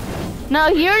personally. No,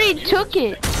 he already took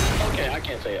it. Okay, I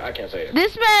can't say it.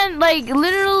 This man, like,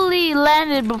 literally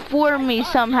landed before me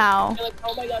somehow. Like,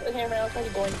 oh my god, the hammer, I was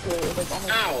like going to it. Like, oh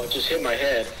my Ow, it just hit my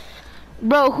head.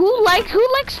 Bro, who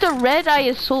likes the red eye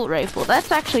assault rifle?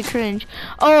 That's actually cringe.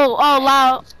 Oh,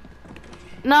 Lyle.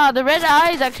 Nah, the red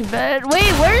eye is actually bad.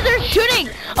 Wait, where is they shooting?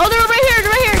 Oh, they're right here.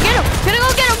 Get him. Gonna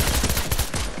go get him.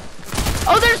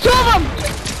 Oh, there's two of them.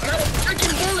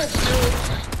 Freaking bullets, dude.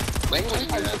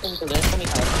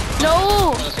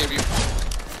 No.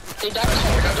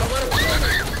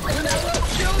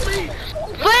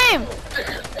 Flame.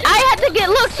 I had to get,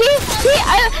 look, see,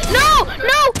 no,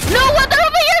 what, they're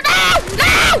over here,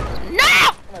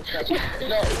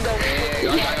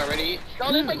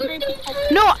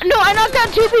 no. No, I knocked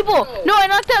down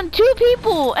two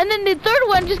people. And then the third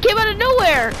one just came out of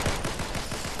nowhere.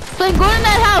 Flame, go in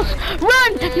that house.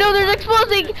 Run! No, there's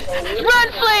exploding.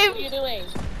 Run, Flame. What are you doing?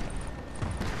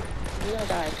 You're gonna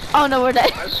die. Oh, no, we're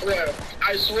dead.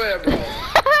 I swear, bro.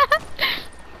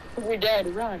 We're dead,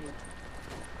 run.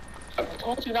 I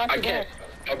told you not to can't.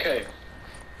 Okay.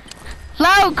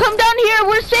 Lau, come down here.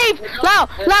 We're safe. Lau,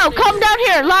 come down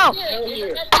here. Lau,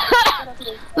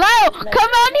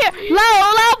 come down here.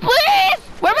 Lau, please.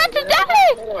 We're about to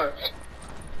die.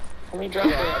 Let me drop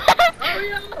it.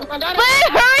 Please,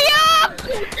 hurry up.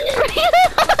 Please,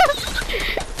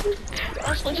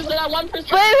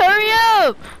 hurry up.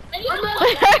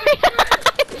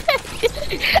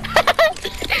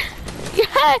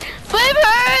 Please, hurry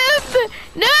up.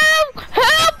 No,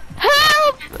 help.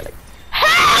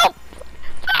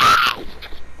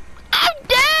 I'm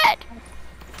dead!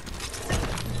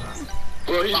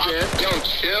 Bro, he's dead. Yo,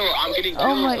 chill. I'm getting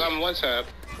kills. I'm one tap.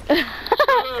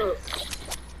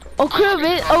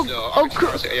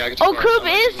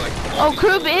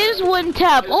 Krub is one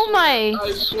tap. Oh my.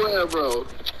 I swear, bro.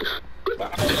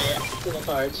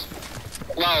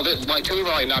 Wow, this, like, two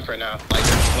people are like knocked right now. Like,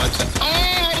 one tap.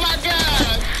 Oh my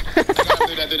god!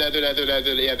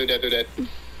 Do that.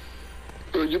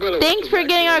 Bro, you better Thanks for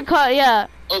getting our car. Yeah.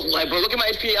 Oh, like, bro, look at my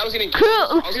HP. I was getting.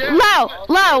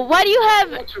 Lau, why do you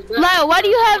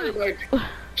have?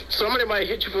 Somebody might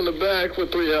hit you from the back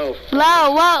with 3 health.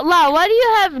 Lau, why do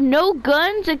you have no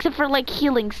guns except for like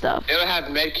healing stuff? They don't have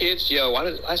med kits, yo. Why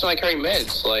is I carrying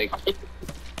meds? Like,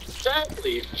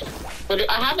 Exactly. But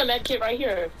I have a med kit right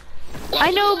here. well,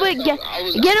 I know, but get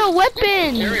a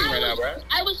weapon. Right now, bro.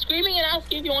 I was screaming and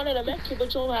asking if you wanted a med kit,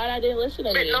 but you I didn't listen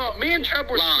to me. No, me and Trump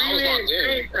were I was locked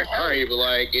in. Sorry, but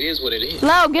like, it is what it is.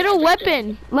 Lau, get a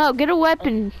weapon. Lau, get a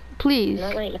weapon, please.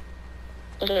 Not right now.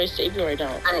 I'm gonna save you right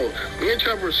now. Bro, me and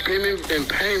Trump were screaming in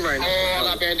pain right now. Oh, I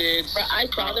got band-aids. Bro, I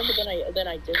saw them, but then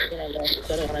I didn't, and I left.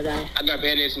 I don't wanna die. I got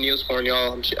band-aids and Neosporin,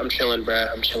 y'all. I'm chilling, bro.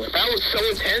 I'm chilling. That was so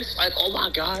intense. Like, oh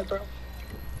my god, bro.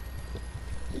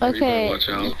 Okay. Watch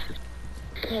out.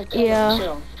 Yeah.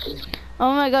 Chill.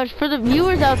 Oh my gosh, for the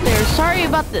viewers out there, sorry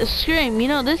about the scream. You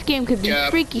know, this game could be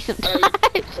freaky sometimes.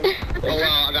 Oh,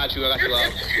 wow, I got you, Lau.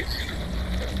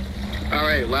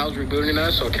 Alright, Lau's rebooting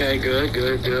us. Okay, good.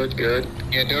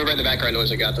 Yeah, don't worry about the background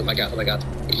noise. I got them.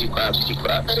 Easy claps.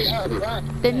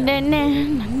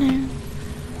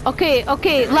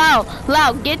 Okay,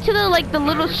 Lau, get to the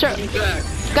little circle.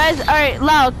 Guys, alright,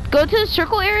 Lau, go to the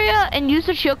circle area and use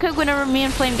the shield cook whenever me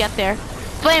and Flame get there.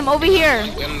 Flame, over here.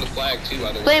 The flag too,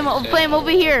 Flame, over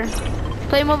here.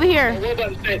 Flame, over here. I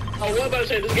was about to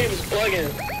say, this game is plugging.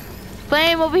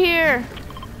 Flame, over here.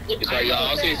 Sorry, y'all.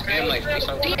 I was getting spam like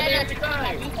something.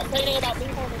 Complaining about me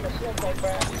holding the shield cook,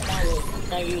 bro.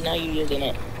 Now you using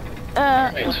it.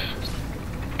 Alright.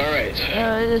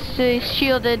 It's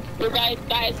shielded. Yo, guys,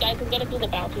 I'm gonna do the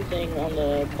bounty thing on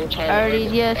the Fortnite. Already,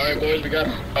 yes. Alright, boys, we got.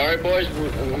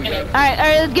 Alright,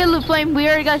 let's get loot, Flame. We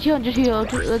already got you 100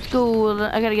 shield. Let's go.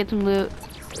 I gotta get some loot.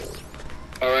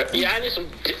 Alright, yeah, I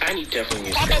need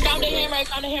definitely. Found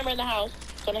a hammer in the house.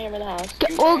 Can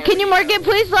you mark it,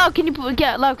 please, Lau? Can you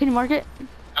mark it?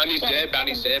 Bounty's dead.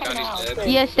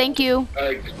 Yes, thank you.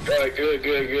 Alright,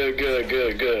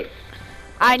 good.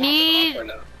 I need.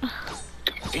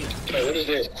 Hey, what is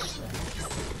this?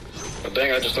 Oh,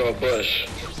 dang, I just saw a bush.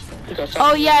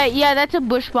 Oh yeah, that's a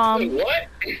bush bomb. Wait, what?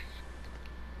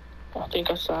 I think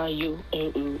I saw you.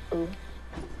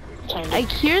 I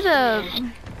hear the.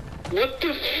 What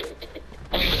the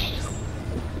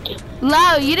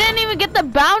Lau, you didn't even get the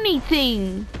bounty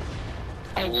thing.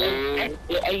 I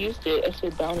used it. It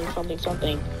said bounty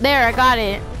something. There, I got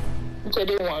it. It's a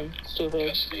new one.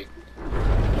 Stupid.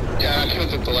 Yeah, I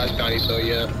killed the last bounty, so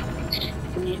yeah.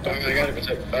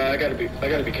 I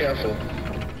gotta be careful.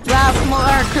 Lau, come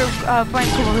over, Frank,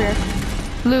 come over here.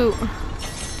 Loot.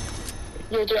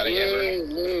 Loot.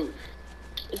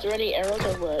 Is there any arrows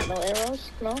or what? No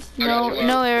arrows? No?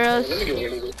 No arrows. Let me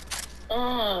get one.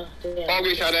 Oh, damn. Oh,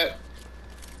 we shot at.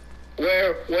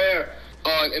 Where?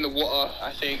 In the water,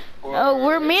 I think.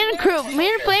 Oh, me and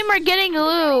Flame are getting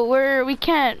loot. We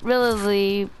can't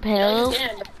really help.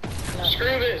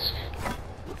 Screw this.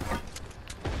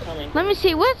 Let me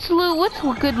see, what's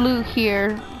good loot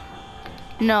here?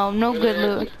 No good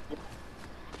loot.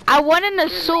 I wanted a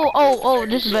soul. Oh,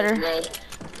 this is better.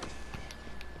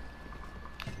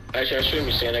 Actually, I shouldn't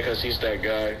be saying that because he's that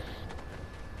guy.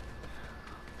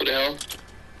 What the hell?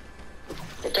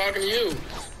 I'm talking to you.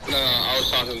 No, I was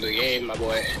talking to the game, my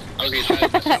boy. I was getting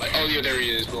shot at. Like, oh yeah, there he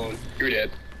is. Boom. You're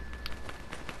dead.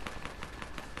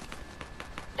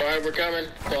 Alright, we're coming.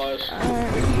 Pause. Okay,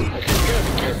 you gotta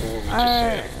be careful what we just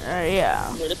say.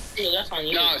 Yeah. That's on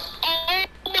you. No, oh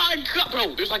my god,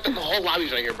 bro. There's like the whole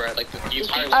lobby's right here, bro. Like the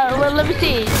entire Well, let me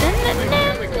see.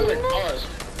 Pause.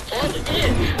 Pause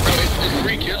again. Bro, it's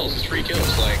 3 kills. It's 3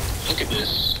 kills. Like, look at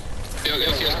this. Yo,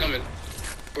 see what's coming.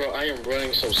 Bro, I am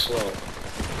running so slow.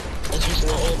 That's just an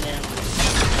old man.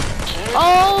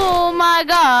 Oh my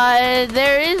god,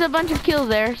 there is a bunch of kills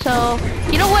there. So,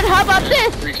 you know what? How about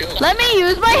this? Let me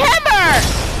use my hammer.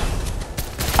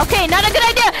 Okay, not a good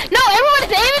idea. No,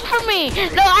 everyone's aiming for me.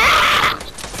 No, ah!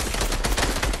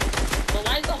 Well,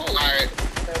 why is the whole Alright.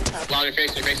 Loud, your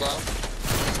face loud.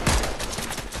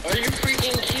 Are you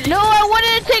freaking kidding? No, I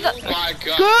wanted to take a. Oh my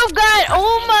god. Groove got.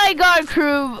 Oh my god,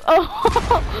 Groove.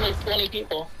 Oh. Only 20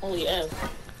 people. Holy F.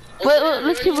 Wait,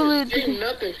 let's see what Did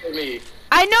nothing for me.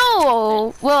 I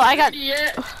know. Well, I got.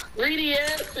 Greedy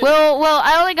ass. Well,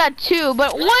 I only got 2.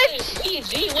 But what?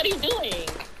 PG, what are you doing?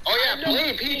 Oh yeah,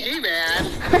 play PG, man.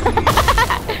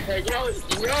 Hey, y'all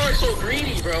are so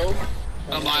greedy, bro.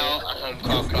 A mile.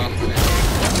 Cough.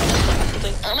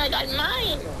 Oh my god,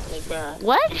 mine! Like, bruh.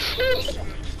 What?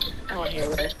 I don't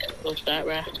hear it. What's that,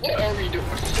 bruh? What are we doing?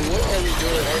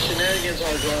 Our shenanigans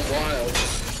are going wild.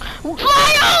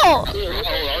 Fly out! How old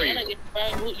are you?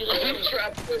 I'm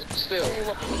trapped still.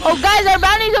 Oh, guys, our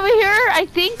bounty's over here. I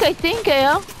think,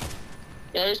 yeah.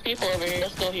 Yeah, there's people over here.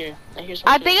 Let's go here.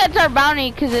 I think it's our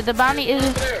bounty, because the bounty is...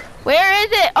 Where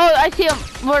is it? Oh, I see him.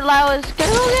 Where Lyle is. Get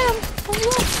him.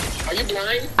 Are you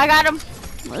blind? I got him.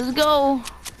 Let's go.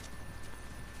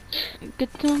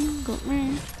 Get them. Go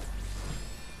me.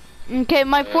 Okay,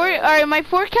 my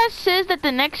forecast says that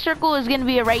the next circle is gonna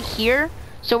be right here,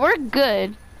 so we're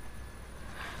good.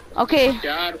 Okay.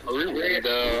 God,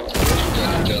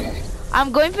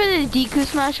 I'm going for the Deku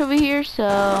smash over here, so.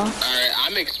 Alright,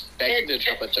 I'm expecting to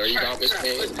drop a 30 bomb this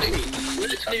game.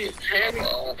 Listen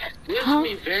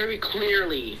me very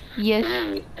clearly. Yes.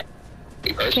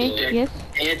 Okay. Yes.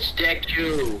 It's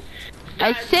Deku.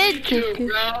 I said Deku.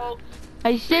 Bro.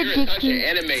 I said You're such an Deku.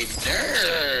 anime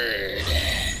nerd.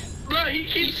 Bro, he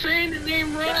keeps saying the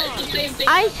name wrong.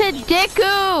 I said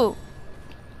Deku.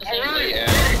 Alright.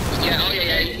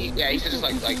 Yeah, he says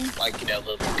like, you know,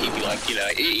 little PP, like, you know,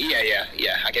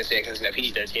 yeah, I can say it because, you know,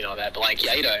 PG-13 and all that, but, like,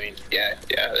 yeah, you know what I mean, yeah,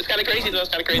 it's kind of crazy, though, it's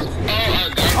kind of crazy.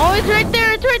 Oh, it's right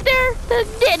there, the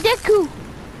Deku.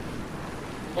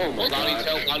 Oh my Lau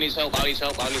needs help. There's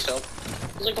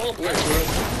like a whole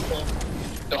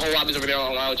The whole lobby's over there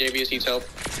on Lyle, JBS needs help.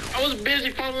 I was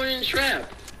busy following the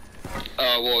trap.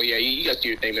 Well, yeah, you guys do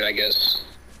your thing, then, I guess.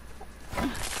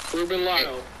 Ruben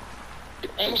Lyle.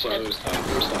 I'm sorry. That's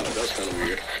kind of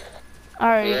weird.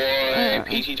 Alright. Boy,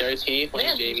 PG-13,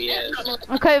 playing JBS.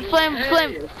 Okay, Flame,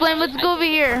 let's go over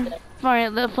here.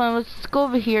 Alright, Flame, let's go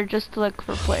over here just to look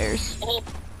for players.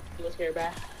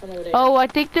 Oh, I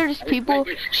think there's people.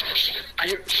 Wait.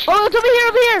 Oh, it's over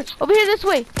here this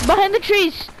way, behind the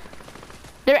trees.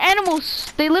 They're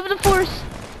animals. They live in the forest.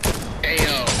 Hey,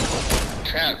 yo.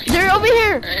 Trap. They're over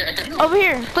here.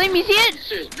 Flame, you see it?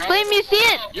 Flame, you see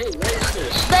it? You're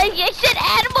racist. Like I said,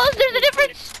 animals. There's a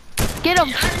difference. Get them.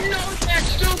 I know that,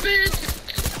 stupid.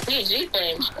 PG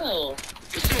Flames. Oh.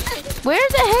 Where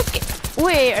the heck?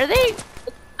 Wait, are they?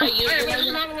 Wait,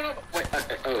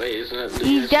 isn't that?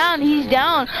 He's down.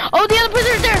 Oh, the other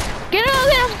prisoner's there. Get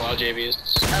him. Wow, JBS.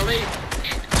 Ellie.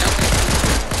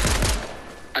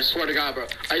 I swear to God, bro.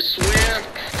 I swear.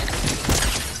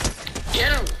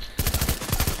 Get him.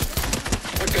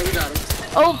 Okay, we got him.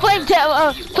 Oh,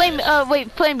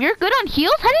 Flame, you're good on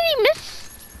heals? How did he miss?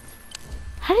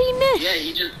 Yeah,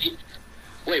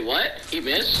 wait, what? He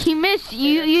missed? He missed.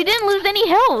 You didn't lose any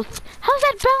health. How's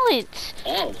that balance?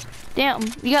 Oh. Damn,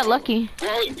 you got lucky.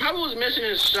 Well, he probably was missing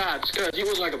his shots because he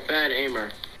was like a bad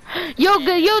aimer.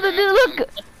 Look.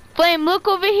 Flame, look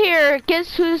over here.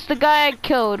 Guess who's the guy I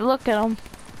killed? Look at him.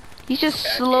 He's just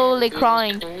slowly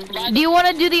crawling. Do you want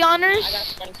to do the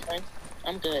honors?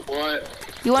 I'm good. What?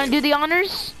 You want to do the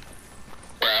honors?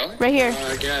 Bro? Right here.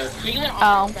 I guess.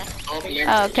 Oh,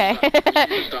 okay.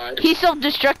 He's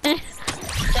self-destructed.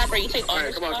 Stop, you take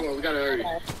Alright, come on, we gotta hurry.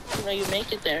 No, you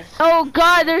make it there. Oh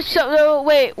God, there's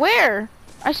wait, where?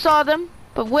 I saw them,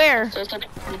 but where? So it's like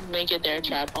you make it there,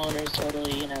 trap honors,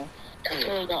 totally, you know.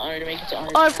 Totally got honor to make it to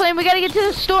honors. Oh, Flame, we gotta get to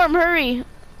the storm, hurry.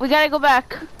 We gotta go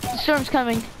back. The storm's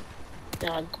coming.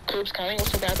 Yeah, group's coming,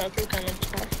 what's so bad about group coming?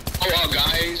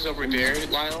 Guys over there,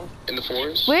 Lyle, in the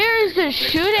forest. Where is the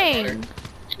shooting?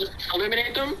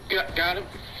 Eliminate them? Got him.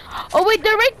 Oh wait,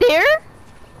 they're right there?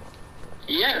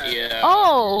 Yeah.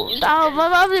 Oh, I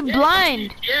was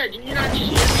blind. Yeah, did you not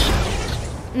just hear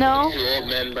me? No. You old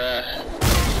men, bruh.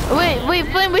 Wait,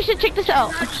 Flame, we should check this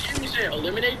out. Did you not just hear me say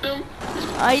eliminate them?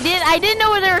 I didn't know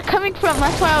where they were coming from.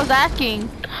 That's why I was asking.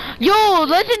 Yo,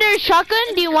 legendary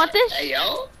shotgun. Do you want this? Hey,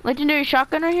 yo. Legendary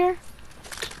shotgun right here.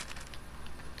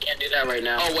 Can't do that right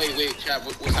now. Oh, wait, Chad,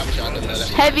 what type of shotgun?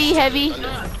 Heavy.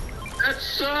 That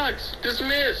sucks.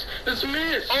 Dismiss.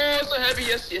 Oh, it's a heavy,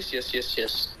 yes.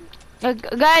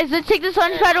 Guys, let's take this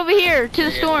launch pad over here to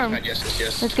the storm. Yes.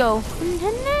 Let's go.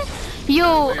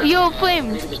 Yo,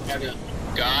 Flame.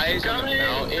 Guys, Coming.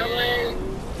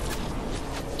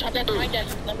 Drop that to my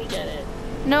desk, let me get it.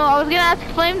 No, I was gonna ask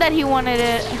Flame that he wanted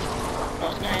it. Oh,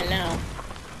 it's not now.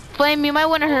 Flame, you might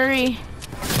want to hurry.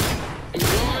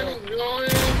 I'm going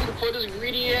for this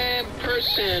greedy ass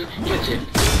person. Get it.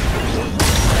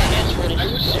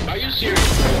 Are you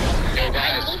serious? Yo,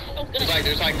 guys,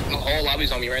 there's like a whole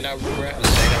lobbies on me right now, bro.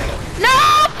 No,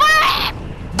 Flame!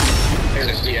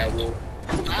 Yeah, well.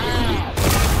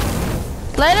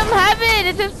 Let him have it.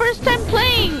 It's his first time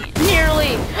playing,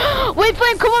 nearly. Wait,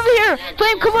 Flame, come over here.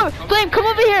 Flame, come over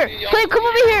here.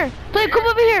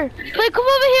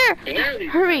 Barely.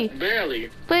 Hurry. Barely.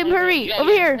 Flame, hurry.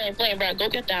 Over here. Flame, bro, go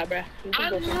get that, bro.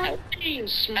 I'm not being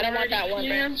smart. I don't want that one,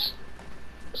 bro.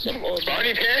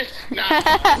 Party pants? Nah.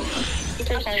 You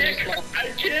can I find this can't. small. I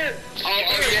can't.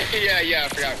 Yeah, I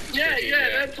forgot. Yeah,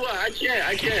 that's why.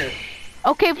 I can't.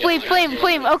 Okay,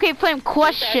 Flame. Okay, Flame.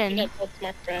 Question.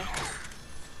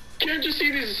 Can't you see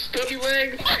these stubby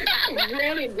legs? I'm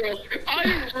running, bro.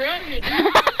 I'm running.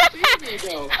 You don't see me,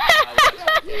 bro.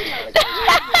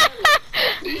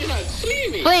 Do you not see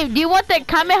me? Flame, do you want the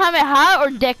Kamehameha or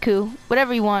Deku?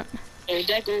 Whatever you want.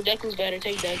 Deku's better.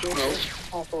 Take Deku.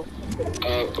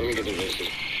 Let me get the vision.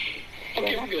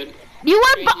 Okay, I'm good. You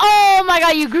want? Oh my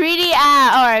God, you greedy!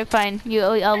 Ah, all right, fine.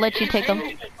 I'll let you take them.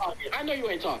 I know you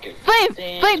ain't talking. Flame,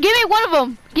 give me one of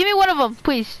them. Give me one of them,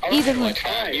 please. Either one.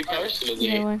 You personally.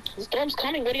 Either one. Storm's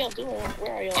coming. What are y'all doing?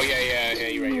 Where are y'all? Oh yeah,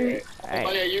 you're right. Alright.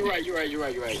 Oh yeah, you're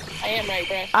right. I am right,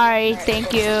 bro. Alright,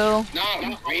 thank you. No,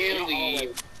 not really.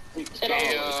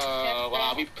 Yeah,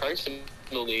 well, me personally.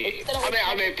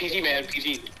 I mean, PG man,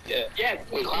 PG. Yeah.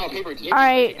 Wait, cloud paper.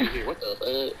 Alright. What the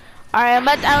fuck? Alright,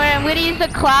 I'm gonna use the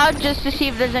cloud just to see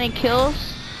if there's any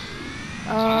kills.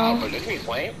 Bro, this me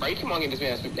flame. Right, come on, get this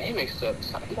man's name mixed up.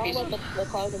 Talk about the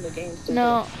cloud in the game.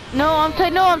 No, I'm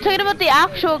talking about the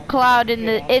actual cloud in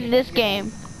this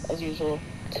game. As usual.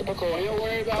 Typical. Don't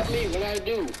worry about me. What I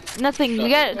do? Nothing. We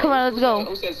got. Come on, let's go.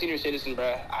 Who said senior citizen,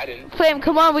 bro? I didn't. Flame,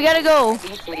 come on, we gotta go.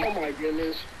 Oh my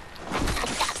goodness.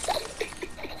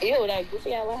 Ew, that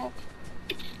goofy ass laugh.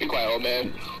 Be quiet, old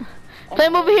man.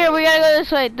 Flame over here. We gotta go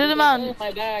this way through the mountain.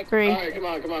 My back. Three. Alright, come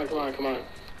on.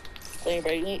 Wait,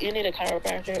 bro, you need a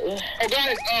chiropractor. Ugh.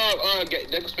 Oh, guys,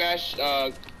 Deku Smash,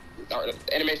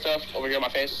 anime stuff over here on my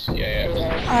face. Yeah.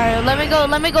 Alright, let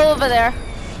me go over there.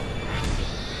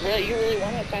 Bro, you really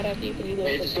want to fight after you can do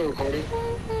Hey, is it this? still recording?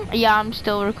 Yeah, I'm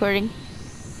still recording.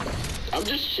 I'm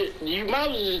just you might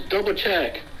as well just double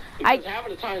check. Because half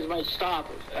of the times it might stop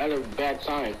at a bad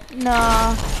time.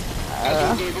 No.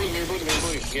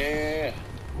 Yeah.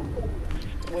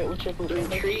 Wait, what's your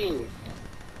The tree.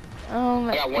 Oh I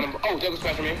my. got one of them. Oh, Deku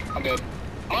Smash for me. I'm good.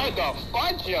 What the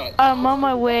fudge? I'm on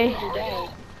my way. your dad?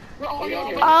 Oh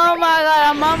my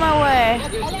God, I'm on my way.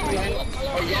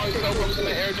 Oh, y'all is so close to the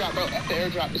airdrop, bro. At the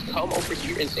airdrop, just come over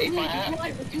here and save my ass.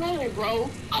 Bro.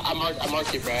 I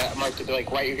marked it, bro. I marked it like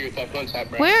right here, tap one tap,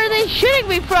 bro. Where are they shooting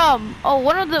me from? Oh,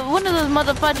 one of those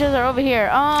motherfuckers are over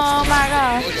here. Oh my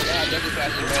God. Look at that, Deku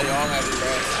Smash, bro. Y'all have it,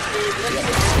 bro.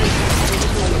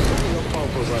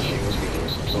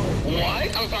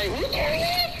 What? I'm sorry, who's carrying it?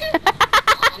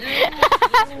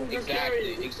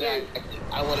 Exactly.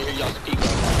 I want to hear y'all speak.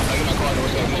 I'll get my car door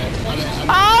set, man.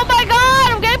 Oh my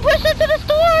God, I'm getting pushed into the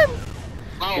storm.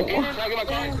 Oh, get my car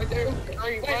right there.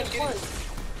 Hurry, run, get it.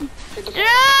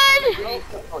 Run!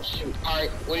 Oh, shoot.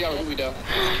 Alright, what do y'all do, though?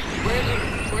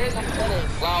 Where is that?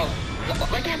 Wow.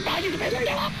 Right there, by you, man.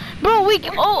 Bro, it's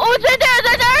right there,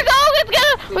 go,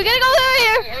 we gotta go over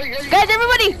here. Guys,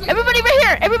 everybody right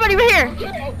here.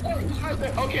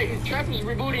 Okay, trap is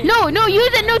rebooting. No,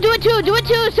 use it, do it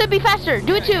too, so it'd be faster,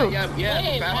 do it too. Yeah,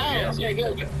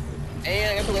 good.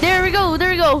 And There we go.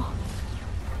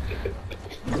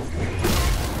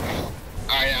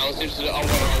 Alright, now let's just, I'm going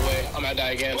the wrong way. I'm gonna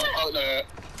die again. Oh, no.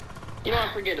 You know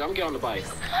what, forget it. I'm getting on the bike.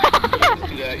 Let's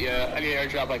do that, yeah. I need an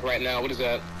airdrop, like, right now. What is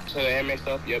that? So the anime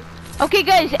stuff? Yep. Okay,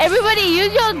 guys, everybody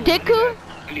use your Deku.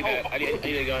 I need that. I need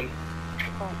a gun.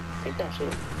 Take that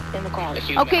shit. In the car.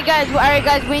 Okay, guys, alright,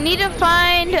 guys, we need to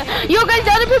find... Yo, guys,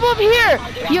 the other people over here.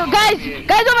 Yo, guys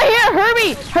over here,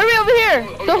 hurry over here.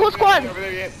 The whole squad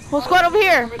over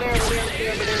here.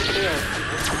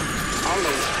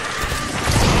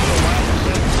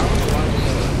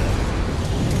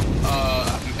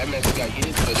 I meant to got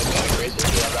used, but it's kind of crazy.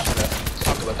 I'm not gonna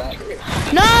talk about that.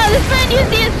 No, this man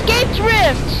used the escape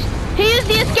rift. He used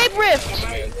the escape rift.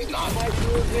 He's not.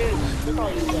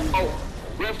 Oh,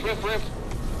 rift.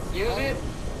 Use it?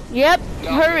 Yep, No,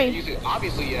 hurry. Use it.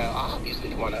 Obviously, yeah. Obviously,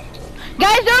 you wanna.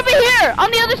 Guys, they're over here,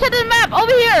 on the other side of the map,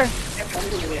 over here.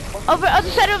 Other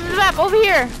side of the map, over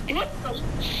here.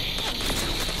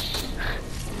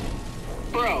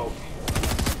 Bro.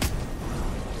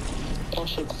 Oh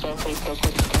shit, so quick.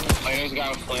 Like, there's a guy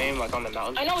with flame, like, on the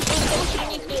mountain. I know it's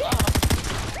really need to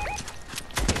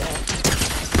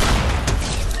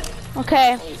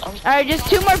Okay. Alright, just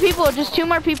two more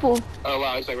people. Oh,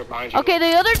 wow, he's like behind you. Okay,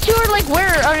 the other two are like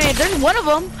where? Alright, there's one of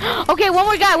them. Okay, one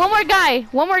more guy.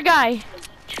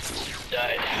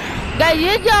 Guys,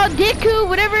 use y'all Deku,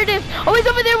 whatever it is. Oh, he's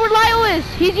over there where Lyle is.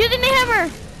 He's using the hammer.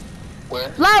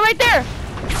 Where? Lyle, right there.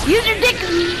 Use your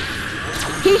Deku.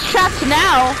 He's trapped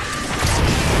now.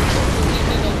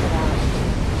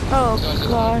 Oh,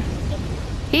 God.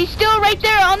 He's still right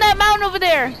there on that mountain over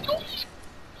there.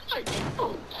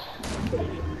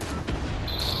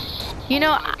 You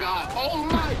know, Oh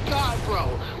my god, bro.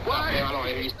 Why? I don't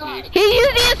hear you speak. he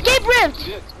used the escape rift.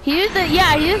 He used the,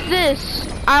 yeah, he used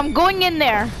this. I'm going in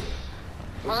there.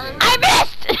 I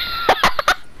missed.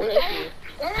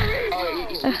 Oh,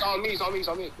 he's on me, he's on me, he's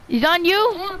on me. He's on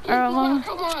you? Come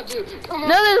on, dude. Come on.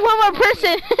 No, there's one more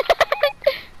person.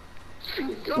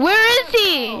 Where is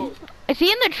he? Is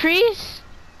he in the trees?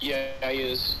 Yeah, he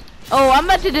is. Oh, I'm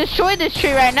about to destroy this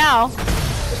tree right now.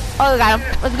 Oh, got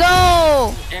him. Let's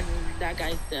go. And that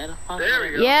guy's dead. There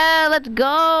we go. Yeah, let's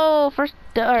go. First,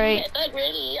 alright.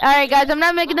 Alright guys, I'm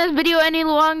not making this video any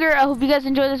longer. I hope you guys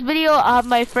enjoyed this video. I'll have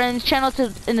my friend's channel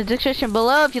in the description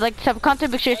below. If you like this type of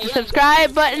content, make sure you hit the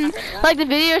subscribe button. Like the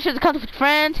video, share the content with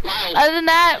friends. Other than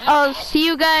that, I'll see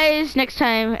you guys next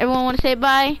time. Everyone want to say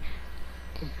bye?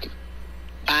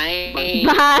 Bye.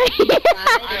 Bye.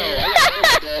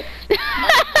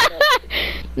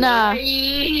 Nah.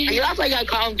 You also got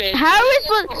confidence. How are we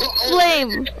supposed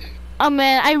Flame? Oh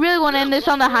man, I really want to end this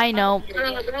on the high note.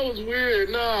 That was weird.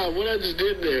 Nah, what I just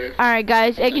did there. Alright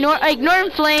guys, ignore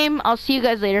Flame. I'll see you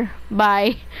guys later.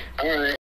 Bye. Alright.